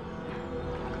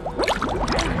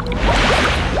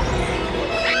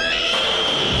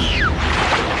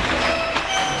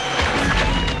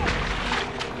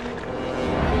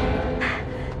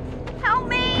 Help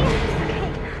me!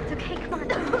 It's okay, come on.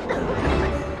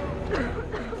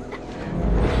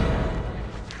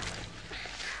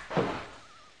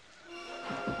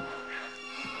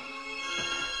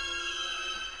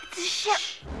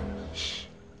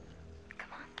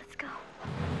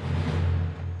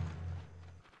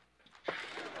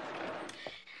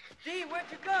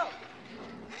 let you go. I'm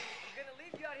gonna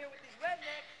leave you out here with these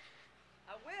rednecks.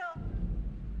 I will.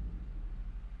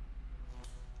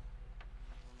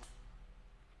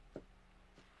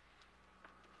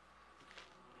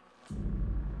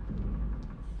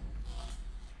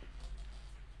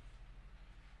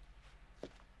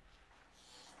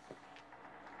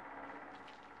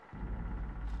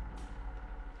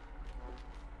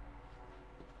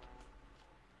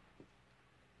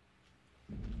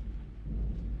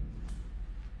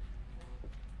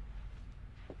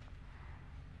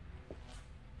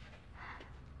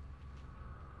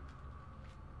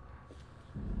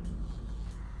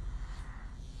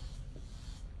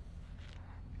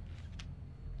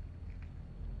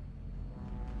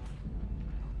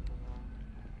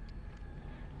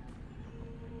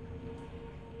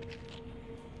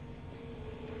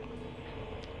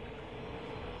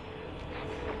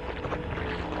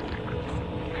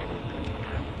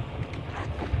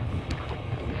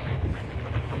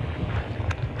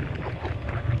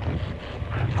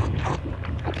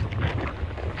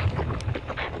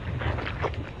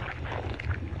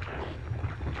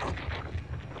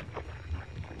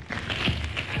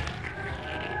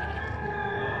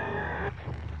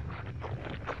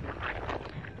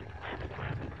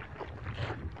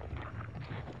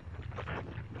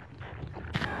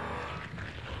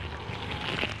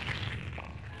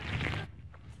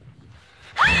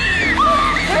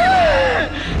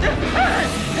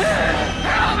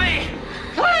 Help me!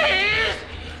 Please!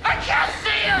 I can't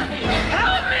see him!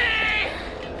 Help me!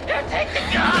 Here, take the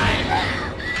gun!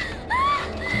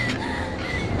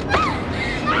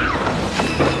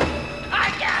 I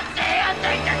can't see him!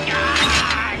 Take the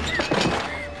gun!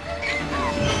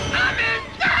 I'm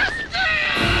invested!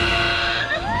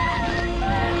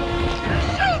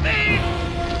 Shoot me!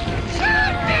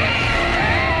 Shoot me!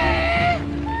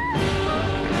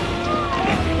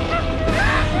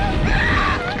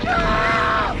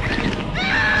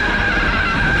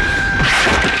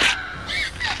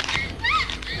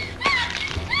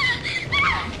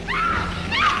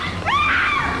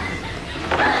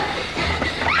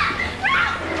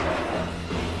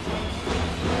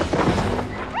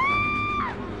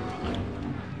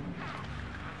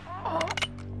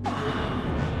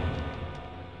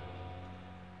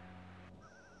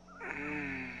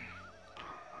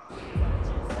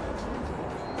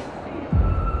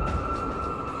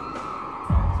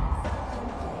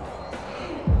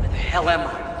 Hell am I?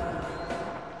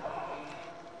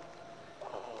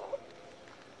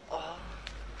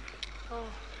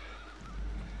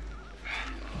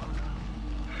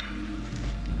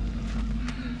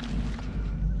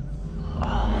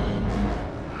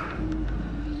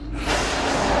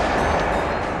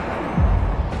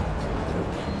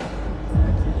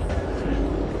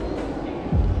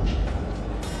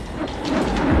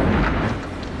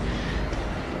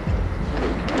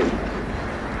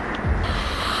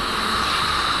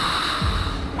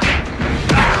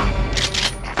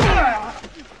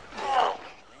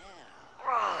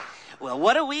 Well,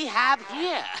 what do we have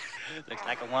here? Looks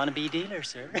like a wannabe dealer,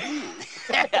 sir.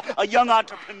 A young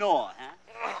entrepreneur, huh?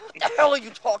 What the hell are you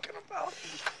talking about?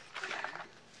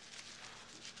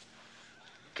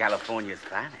 California's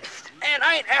finest. Man,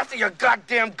 I ain't after your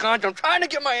goddamn guns. I'm trying to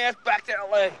get my ass back to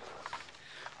L.A.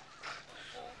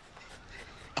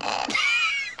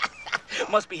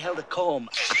 Must be held at comb.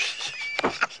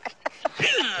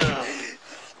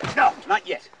 No, not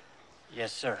yet.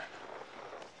 Yes, sir.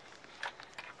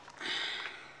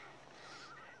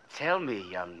 Tell me,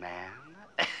 young man,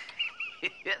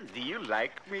 do you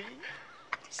like me?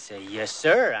 Say yes,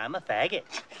 sir. I'm a faggot.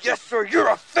 Yes, sir, you're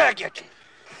a faggot.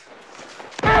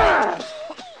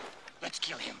 Let's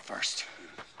kill him first.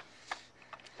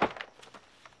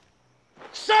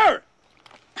 Sir!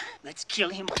 Let's kill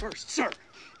him first, sir.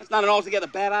 That's not an altogether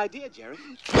bad idea, Jerry.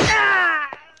 Good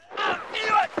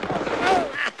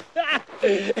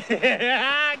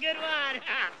one.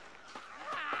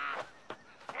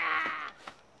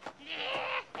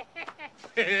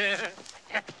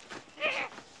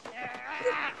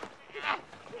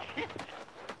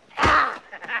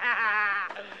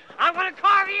 I'm gonna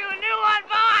carve you a new one,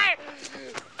 boy!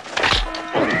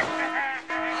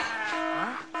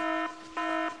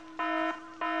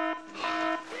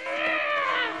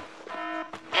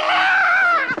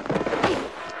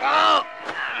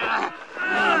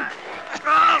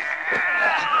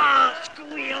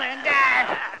 Squeal and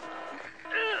die.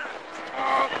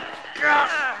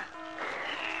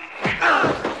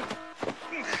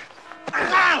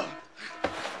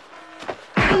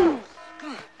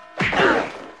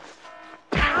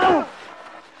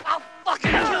 I'll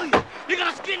fucking kill you. You're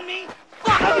gonna skin me?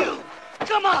 Fuck you.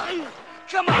 Come on.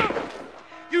 Come on.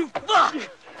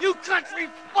 me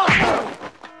fucker!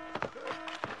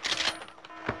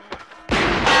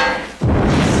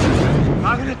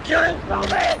 I'm gonna kill him,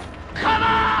 Roman! Come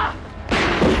on!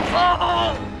 Oh!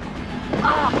 Oh!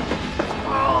 Oh!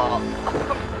 Oh!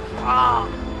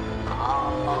 Oh!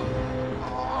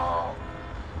 Oh!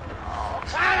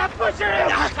 I'm pushing him!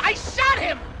 I shot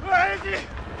him! Where is he?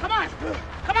 Come on!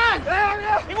 Come on!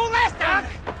 He won't last long!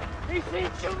 He's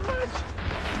seen too much!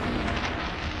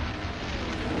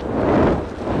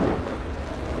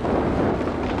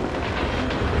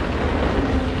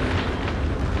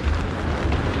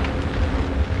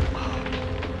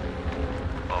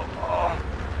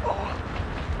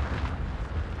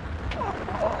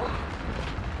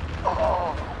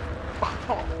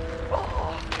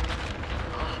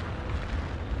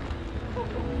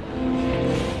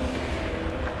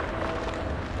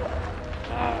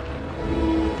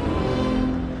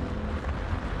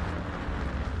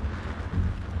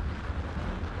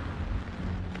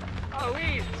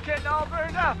 Louise, it's getting all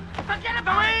burned up. Forget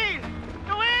about it!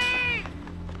 Louise!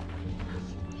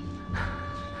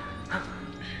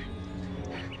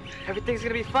 Everything's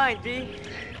gonna be fine, D.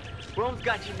 Rome's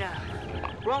got you now.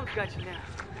 Rome's got you now.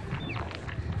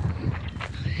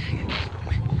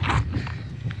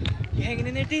 You hanging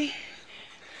in there, D?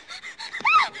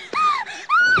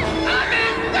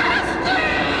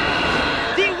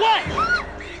 D, what?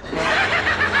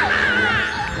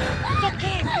 It's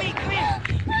okay, it's me, come here.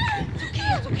 It's okay,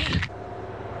 it's okay.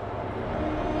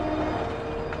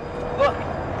 Look. What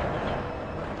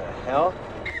the hell?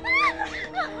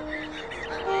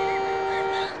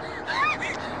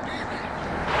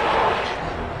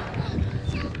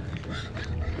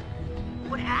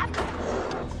 What happened?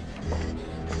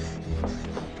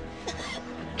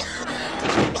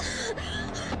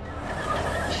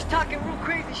 She's talking real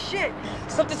crazy shit.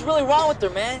 Something's really wrong with her,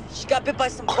 man. She got bit by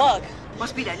some bug.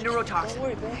 Must be that neurotoxin. Don't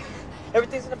worry, babe.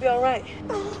 Everything's gonna be all right.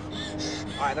 All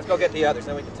right, let's go get the others,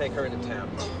 then we can take her into town.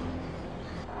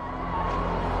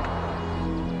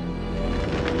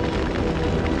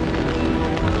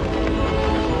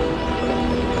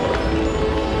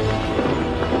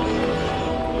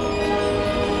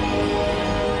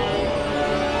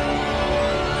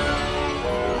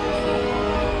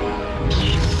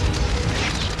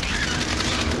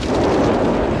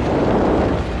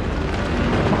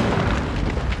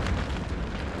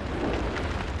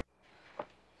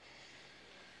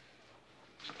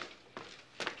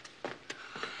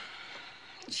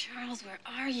 Charles, where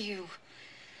are you?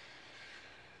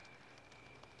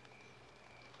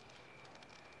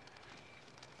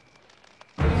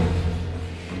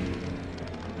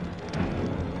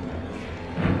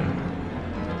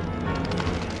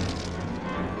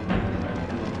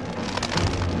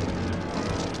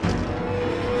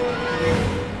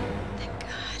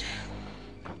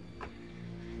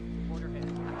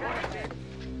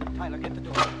 Tyler, get the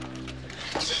door.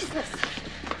 Jesus!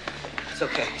 It's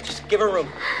okay. Just give her room.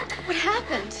 What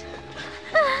happened?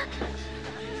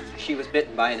 She was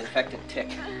bitten by an infected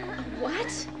tick.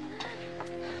 What?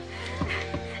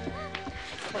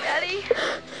 Daddy?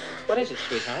 What is it,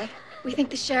 sweetheart? We think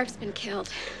the sheriff's been killed.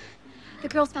 The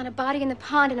girls found a body in the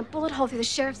pond and a bullet hole through the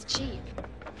sheriff's Jeep.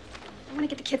 I want to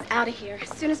get the kids out of here as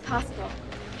soon as possible.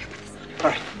 All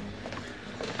right.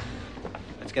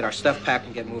 Let's get our stuff packed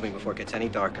and get moving before it gets any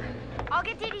darker. I'll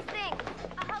get Dee Dee's thing.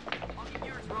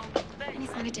 Any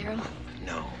sign of Daryl?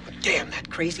 No. Damn, that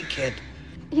crazy kid.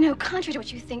 You know, contrary to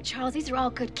what you think, Charles, these are all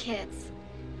good kids.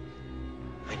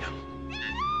 I know.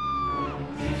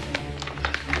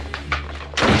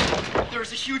 There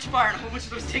was a huge fire and a whole bunch of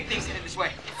those tick things headed this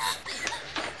way.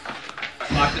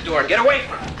 Lock the door and get away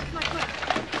from her.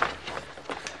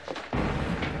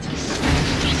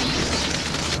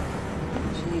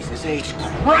 Jesus H.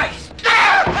 Christ!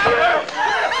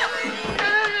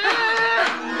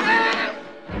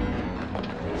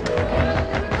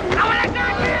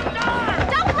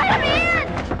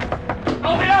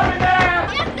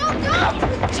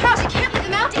 Charles, you can't let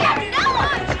them out together. No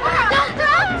one! Charles!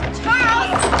 Don't!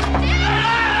 Charles!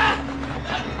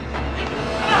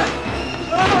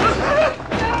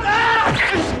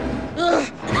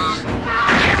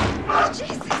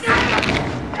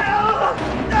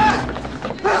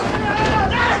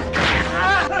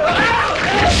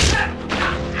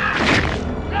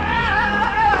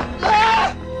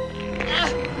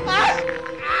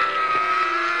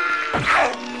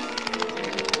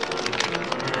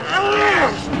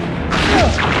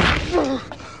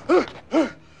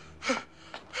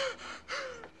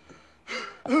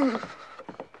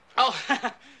 Oh,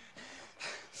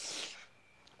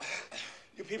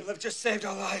 you people have just saved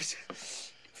our lives.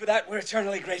 For that, we're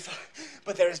eternally grateful.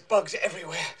 but there's bugs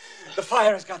everywhere. The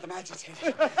fire has got them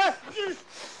agitated.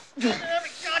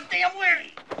 Every goddamn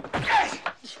way!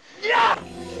 Yeah!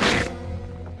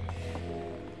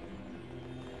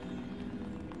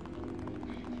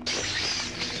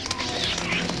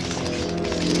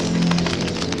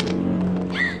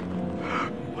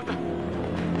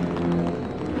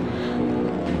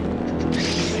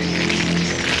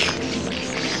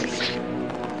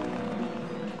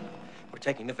 We're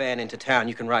taking the van into town.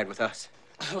 You can ride with us.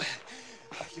 Oh,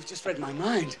 you've just read my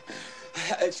mind.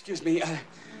 Excuse me,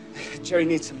 Jerry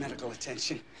needs some medical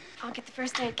attention. I'll get the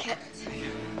first aid kit.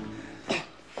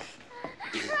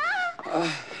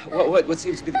 What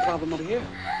seems to be the problem over here?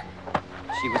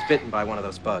 She was bitten by one of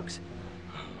those bugs.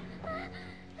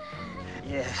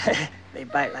 Yeah, they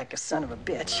bite like a son of a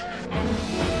bitch.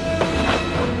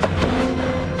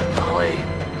 Holly!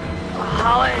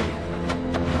 Holly!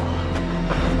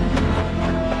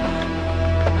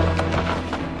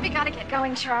 We gotta get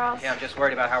going, Charles. Yeah, I'm just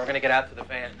worried about how we're going to get out to the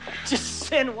van. Just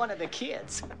send one of the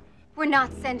kids. We're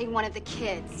not sending one of the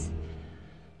kids.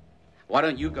 Why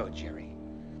don't you go, Jerry?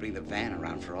 Bring the van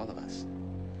around for all of us.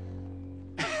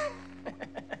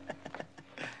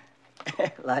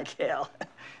 Like hell.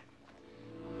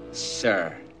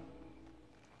 Sir.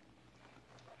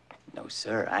 No,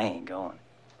 sir, I ain't going.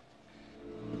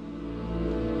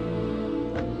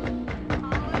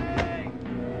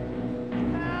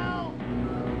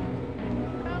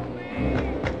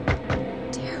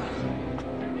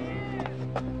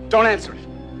 Don't answer it.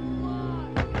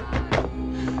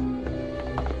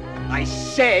 I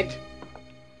said...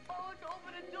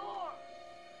 Open the door!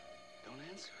 Don't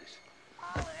answer it.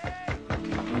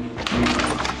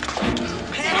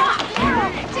 Daryl,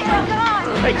 come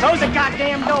on! Hey, close the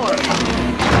goddamn door!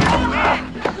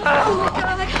 Oh,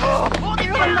 God.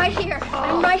 Daryl, I'm right here.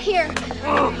 I'm right here.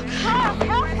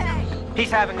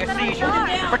 He's having a seizure.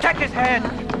 Protect his head.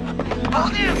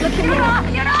 Look at me.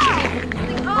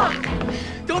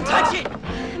 Don't touch it!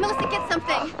 Melissa, get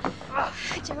something.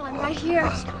 Daryl, I'm right here.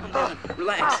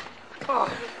 Relax.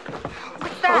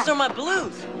 What's that? Those are my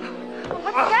blues.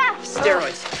 What's that?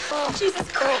 Steroids.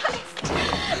 Jesus Christ.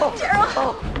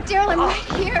 Daryl, I'm right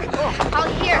here. I'll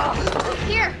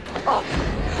here.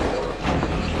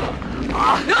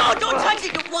 No, don't touch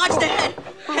it! Watch the head!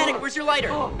 Panic, where's your lighter?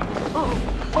 Daryl!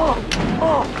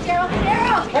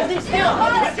 Hold it still!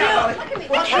 Hold it still!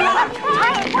 Look at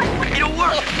me. It'll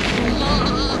work!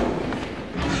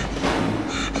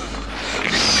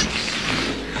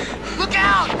 Look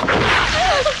out!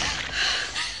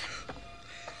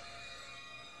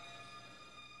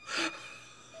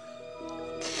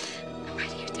 I'm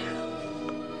right here, Daryl.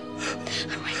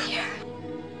 I'm right here.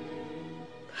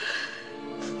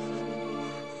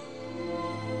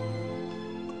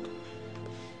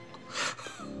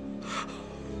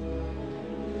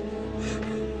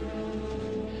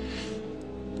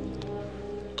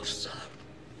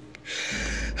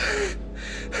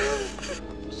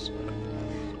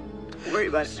 Don't worry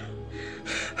about it.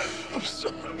 I'm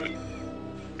sorry.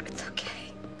 It's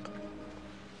okay.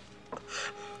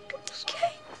 It's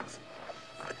okay.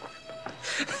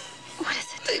 What is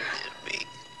it? They did me.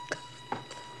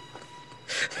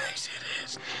 Yes, it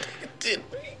is. They did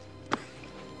me.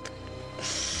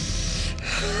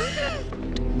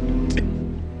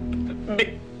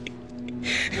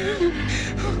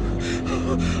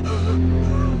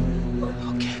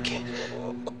 Okay, kid.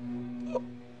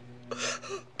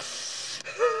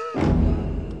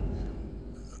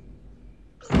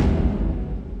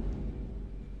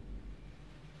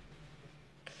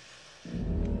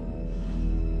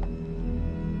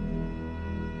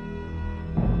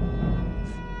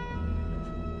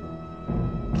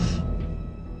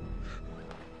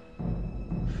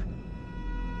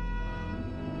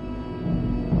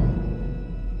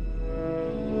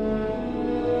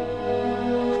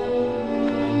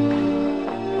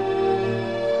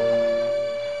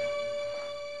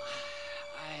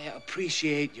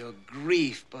 Appreciate your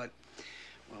grief, but,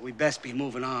 well, we best be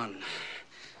moving on.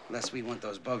 Unless we want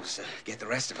those bugs to get the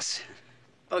rest of us.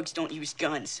 Bugs don't use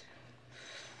guns.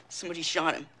 Somebody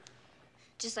shot him.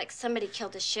 Just like somebody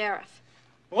killed a sheriff.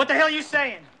 What the hell are you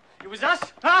saying? It was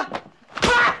us, huh?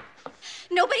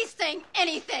 Nobody's saying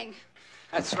anything.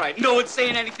 That's right. No one's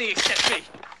saying anything except me.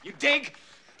 You dig?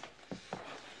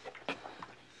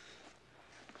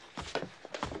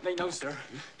 They know, sir.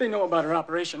 They know about our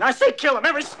operation. I say kill them,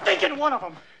 every stinking one of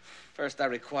them. First, I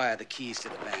require the keys to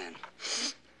the van.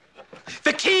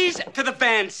 The keys to the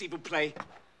van, s'il vous plaît.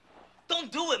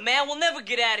 Don't do it, man. We'll never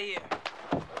get out of here.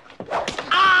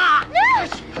 Ah! No!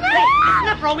 Hey,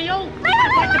 snap, Romeo!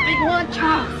 Like the big one,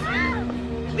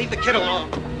 Charles. Leave the kid alone.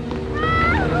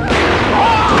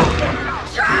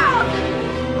 Charles!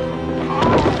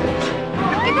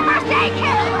 Get the first aid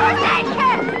kit! First aid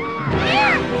kit!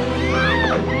 Here!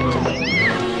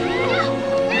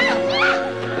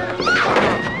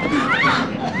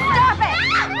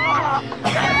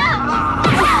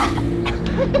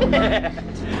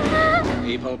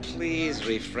 People, please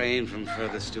refrain from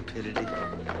further stupidity.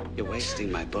 You're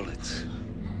wasting my bullets.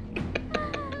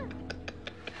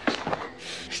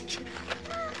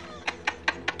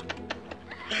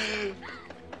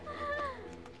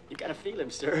 You gotta feel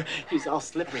him, sir. He's all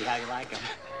slippery how you like him.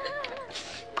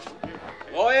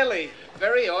 Oily,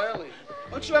 very oily.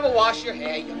 Don't you ever wash your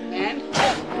hair, young man?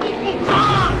 Stop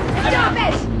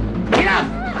it!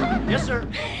 Enough! Yes, sir.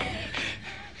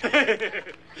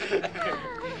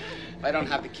 If I don't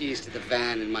have the keys to the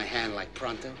van in my hand like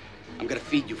pronto, I'm gonna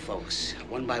feed you folks,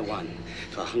 one by one,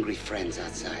 to our hungry friends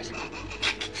outside.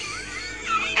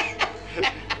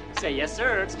 Say yes,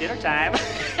 sir. It's dinner time.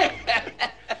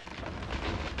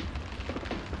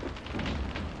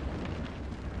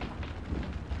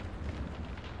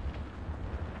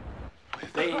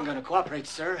 If they ain't gonna cooperate,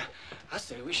 sir, I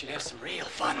say we should have some real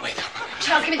fun with them.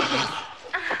 Charles, give me the keys.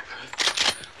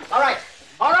 All right.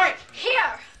 All right.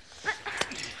 Here!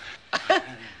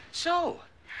 So,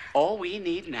 all we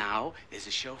need now is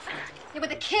a chauffeur. Yeah, but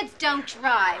the kids don't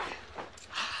drive.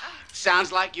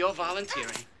 Sounds like you're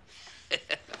volunteering.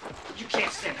 You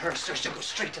can't send her, sir. She'll go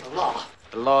straight to the law.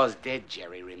 The law's dead,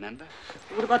 Jerry, remember?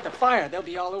 What about the fire? They'll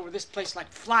be all over this place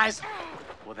like flies.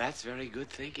 Well, that's very good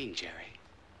thinking, Jerry.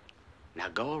 Now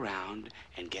go around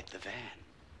and get the van.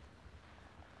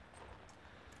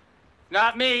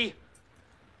 Not me.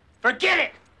 Forget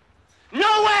it.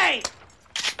 No way!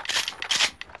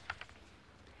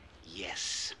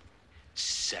 Yes,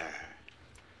 sir.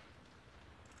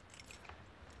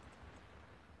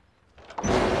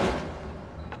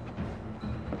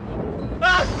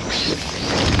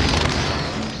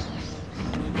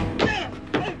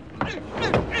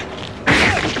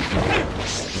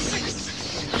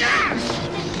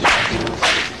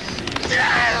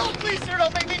 Please, sir,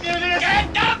 don't make me do this.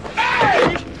 Get the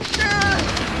van!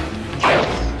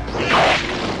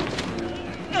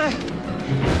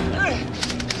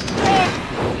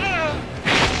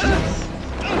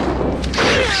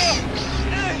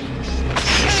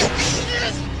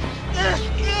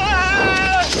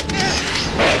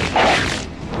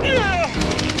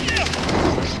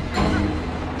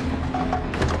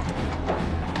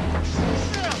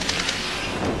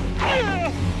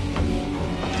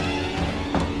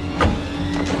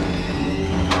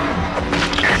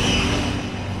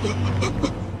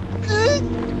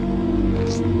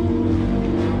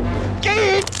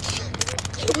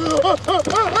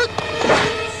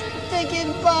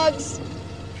 Stinking bugs.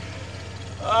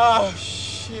 Oh,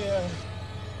 shit.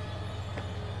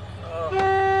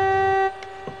 Oh.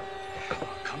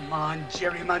 Come on,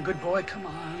 Jerry, my good boy, come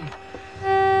on.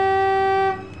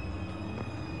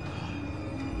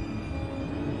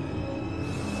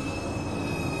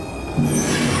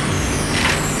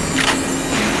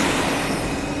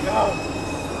 No.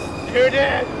 You're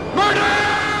dead. Murder!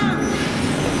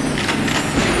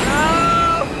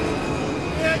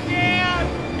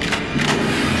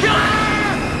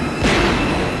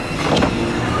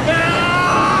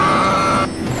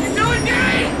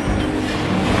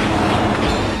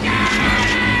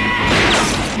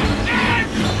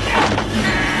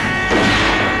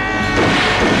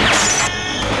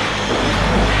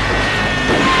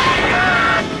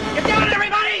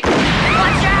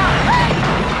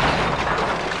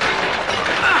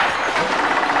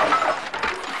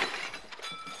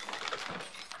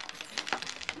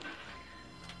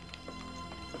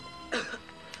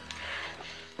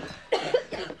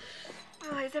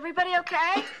 Is everybody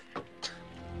okay?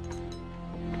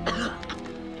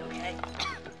 You okay?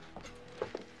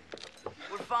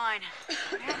 We're fine.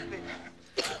 What happened?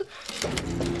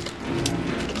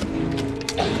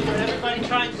 Everybody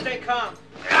try and stay calm.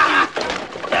 Not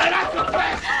so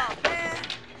fast! Oh, man.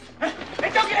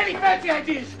 Hey, don't get any fancy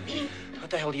ideas! What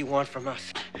the hell do you want from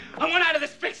us? I want out of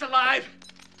this fix alive!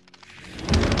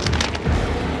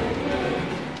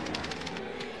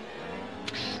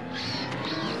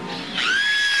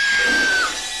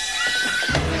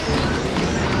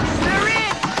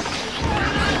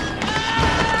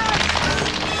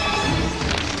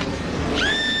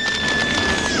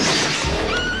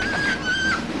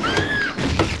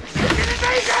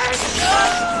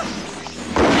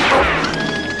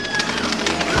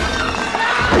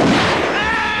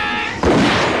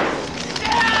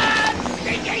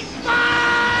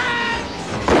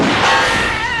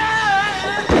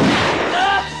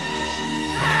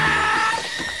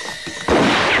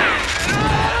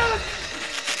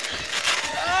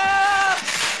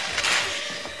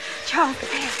 Charles, Where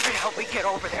the hell we get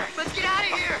over there? let's get out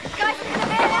of here! Guys, get the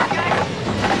van out!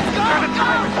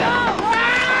 Go!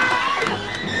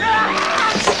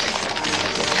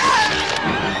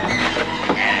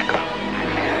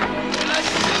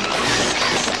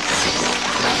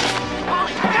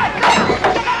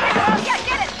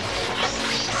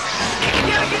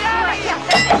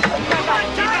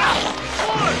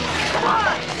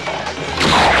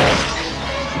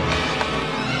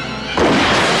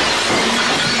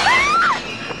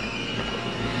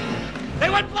 They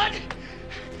want blood?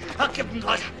 I'll give them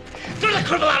blood. Throw the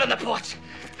cripple out on the porch.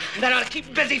 That ought to keep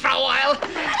him busy for a while.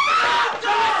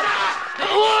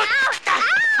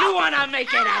 You want to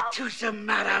make it a twosome,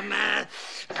 madam?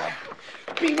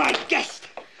 Be my guest.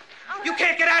 You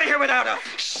can't get out of here without us.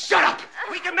 Shut up!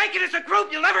 We can make it as a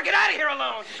group. You'll never get out of here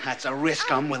alone. That's a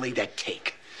risk I'm willing to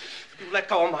take. You let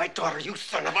go of my daughter, you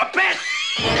son of a bitch!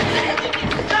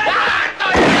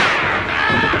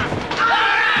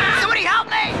 Somebody help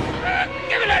me!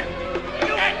 Give it a...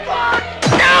 You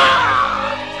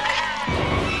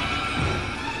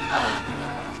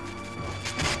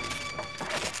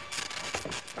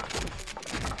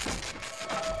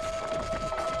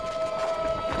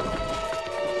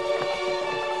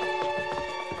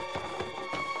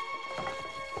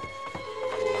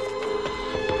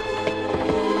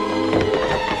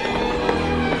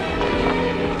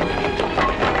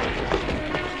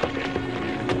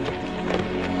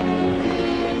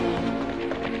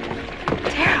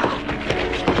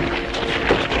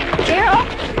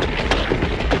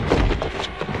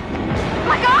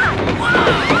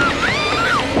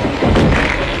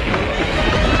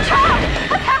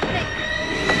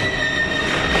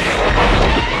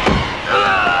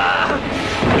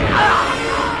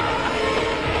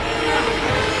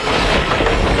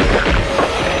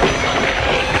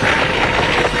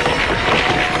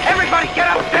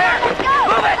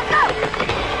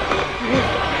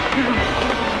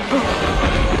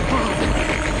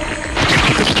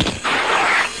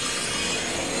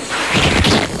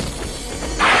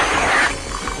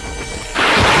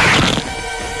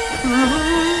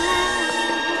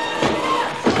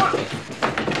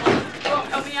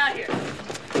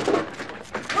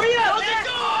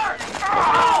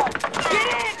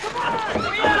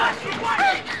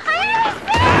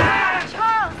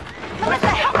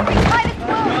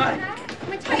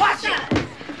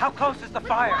How close is the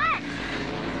fire?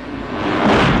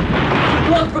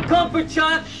 Look for comfort,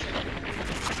 Chuck.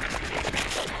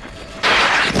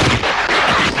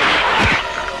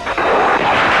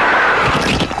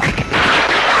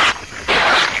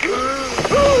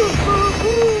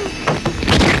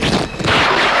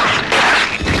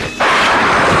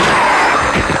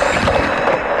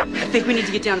 I think we need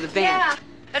to get down to the van. Yeah.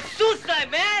 That's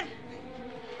suicide, man.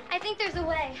 I think there's a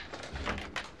way.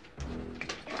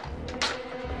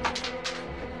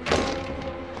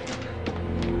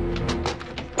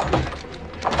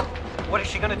 What is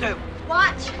she gonna do?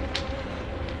 Watch.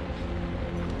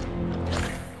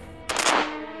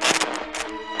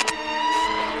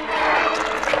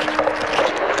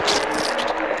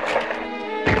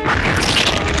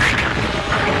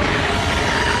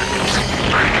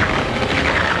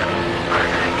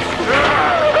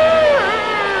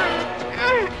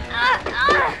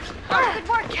 Good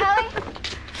work, Kelly.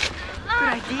 Good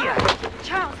idea.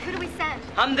 Charles, who do we send?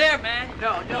 I'm there, man.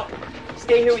 No.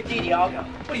 Stay here with Dee Dee. I'll go.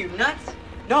 What are you, nuts?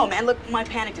 No, man. Look, my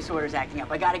panic disorder's acting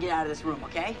up. I gotta get out of this room,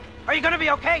 okay? Are you gonna be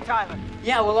okay, Tyler?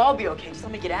 Yeah, we'll all be okay. Just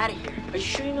let me get out of here. Are you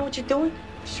sure you know what you're doing?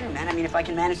 Sure, man. I mean, if I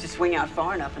can manage to swing out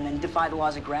far enough and then defy the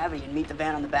laws of gravity and meet the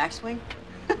van on the backswing.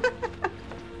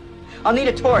 I'll need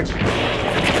a torch.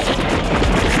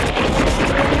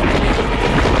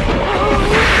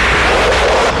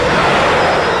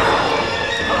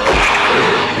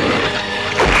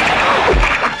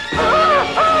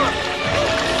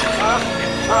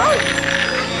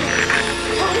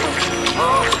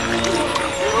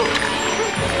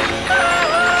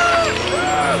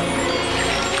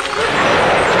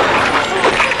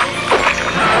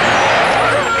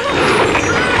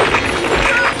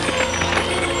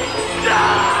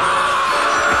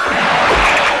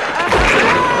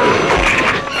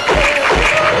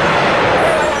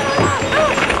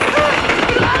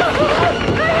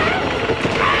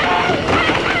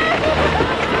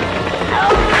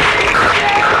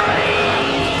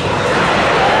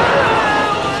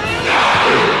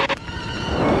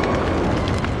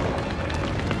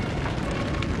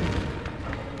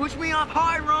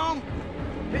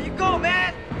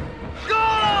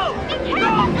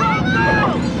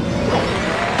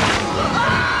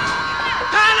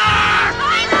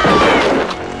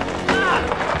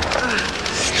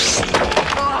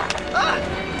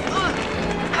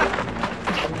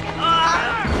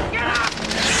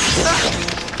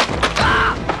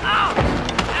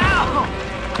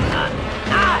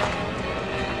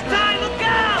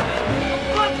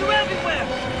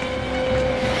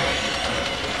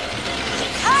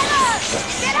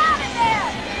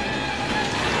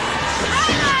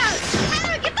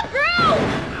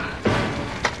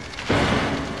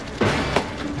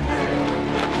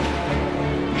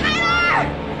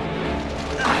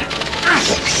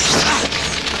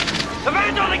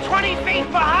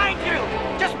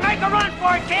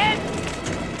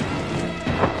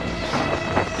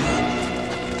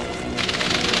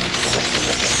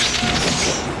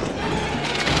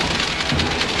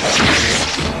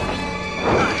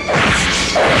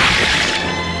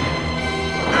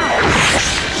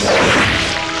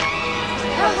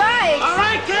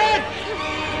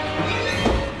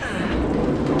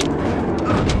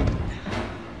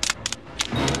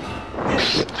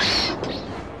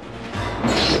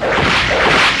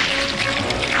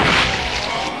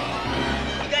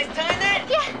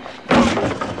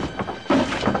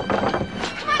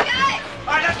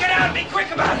 down! Be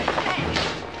quick about it!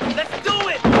 Let's do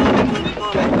it! Move it!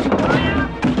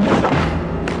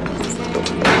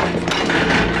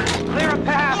 Clear a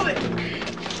path! Move it!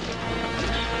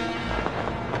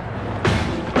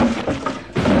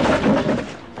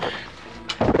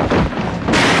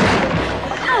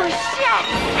 Oh, shit!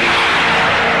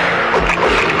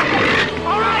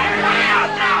 All right, everybody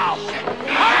out now!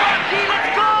 All right, P, let's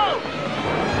go!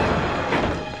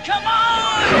 Come on!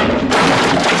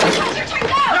 Here we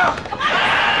go! No. Come on!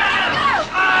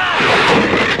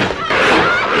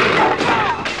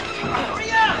 Hurry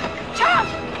up! Chop!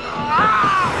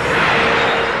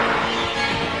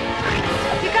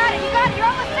 You got it! You're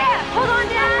almost there! Hold on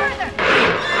down further!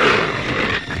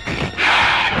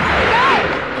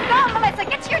 Go, Melissa!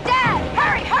 Get to your dad!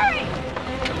 Hurry!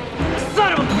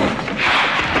 Son of a...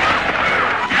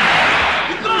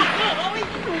 Go, Chloe!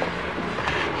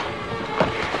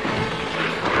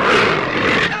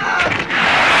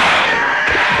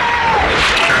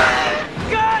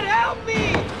 God help me!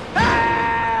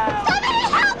 Somebody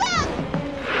help him!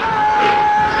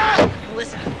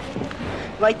 Melissa,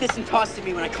 light this and toss it to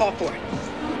me when I call for it.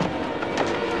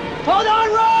 Hold on,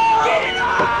 Ron! Get it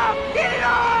off! Get it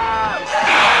off!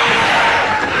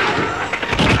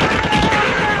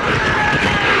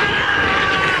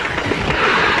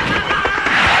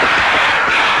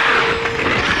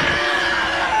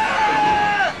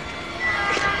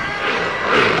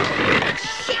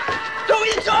 Throw me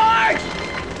the torch!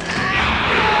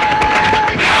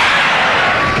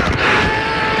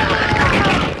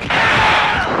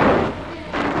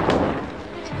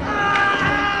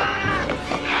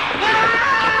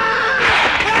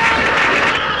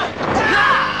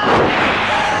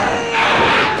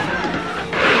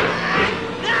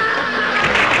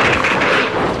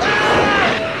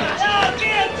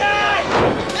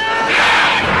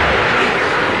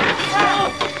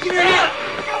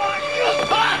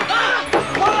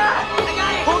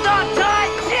 Hold on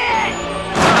tight! Shit!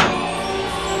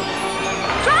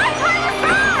 Try putting it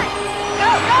back!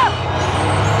 Go!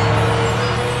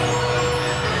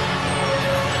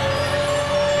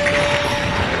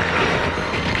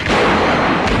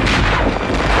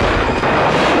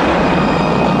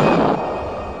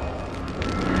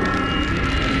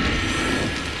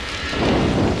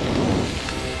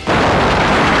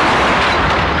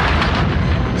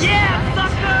 Yeah,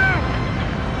 sucker!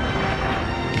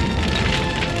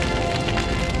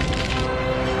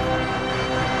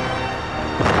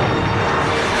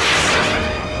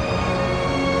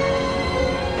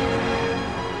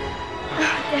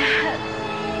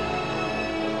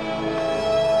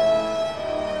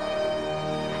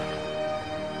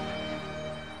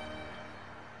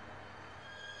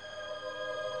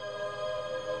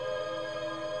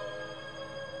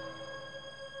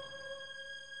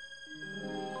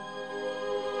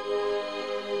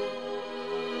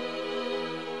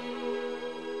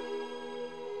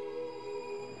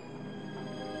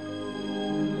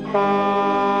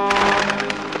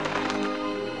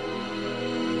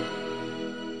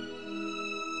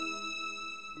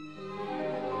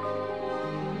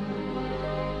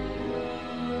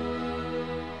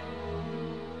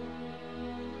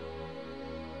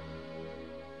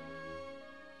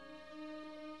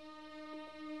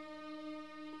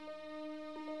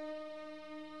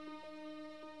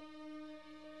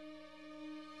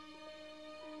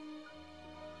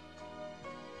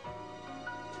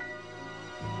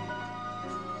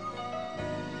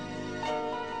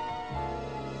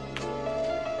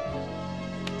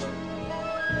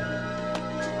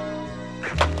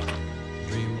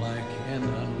 Dreamlike and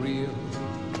unreal,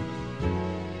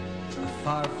 a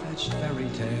far-fetched fairy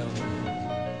tale,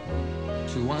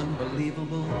 too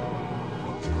unbelievable,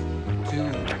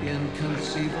 too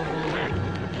inconceivable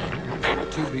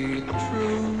to be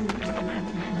true.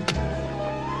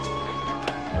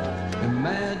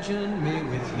 Imagine me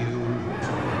with you.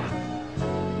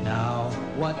 Now,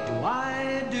 what do I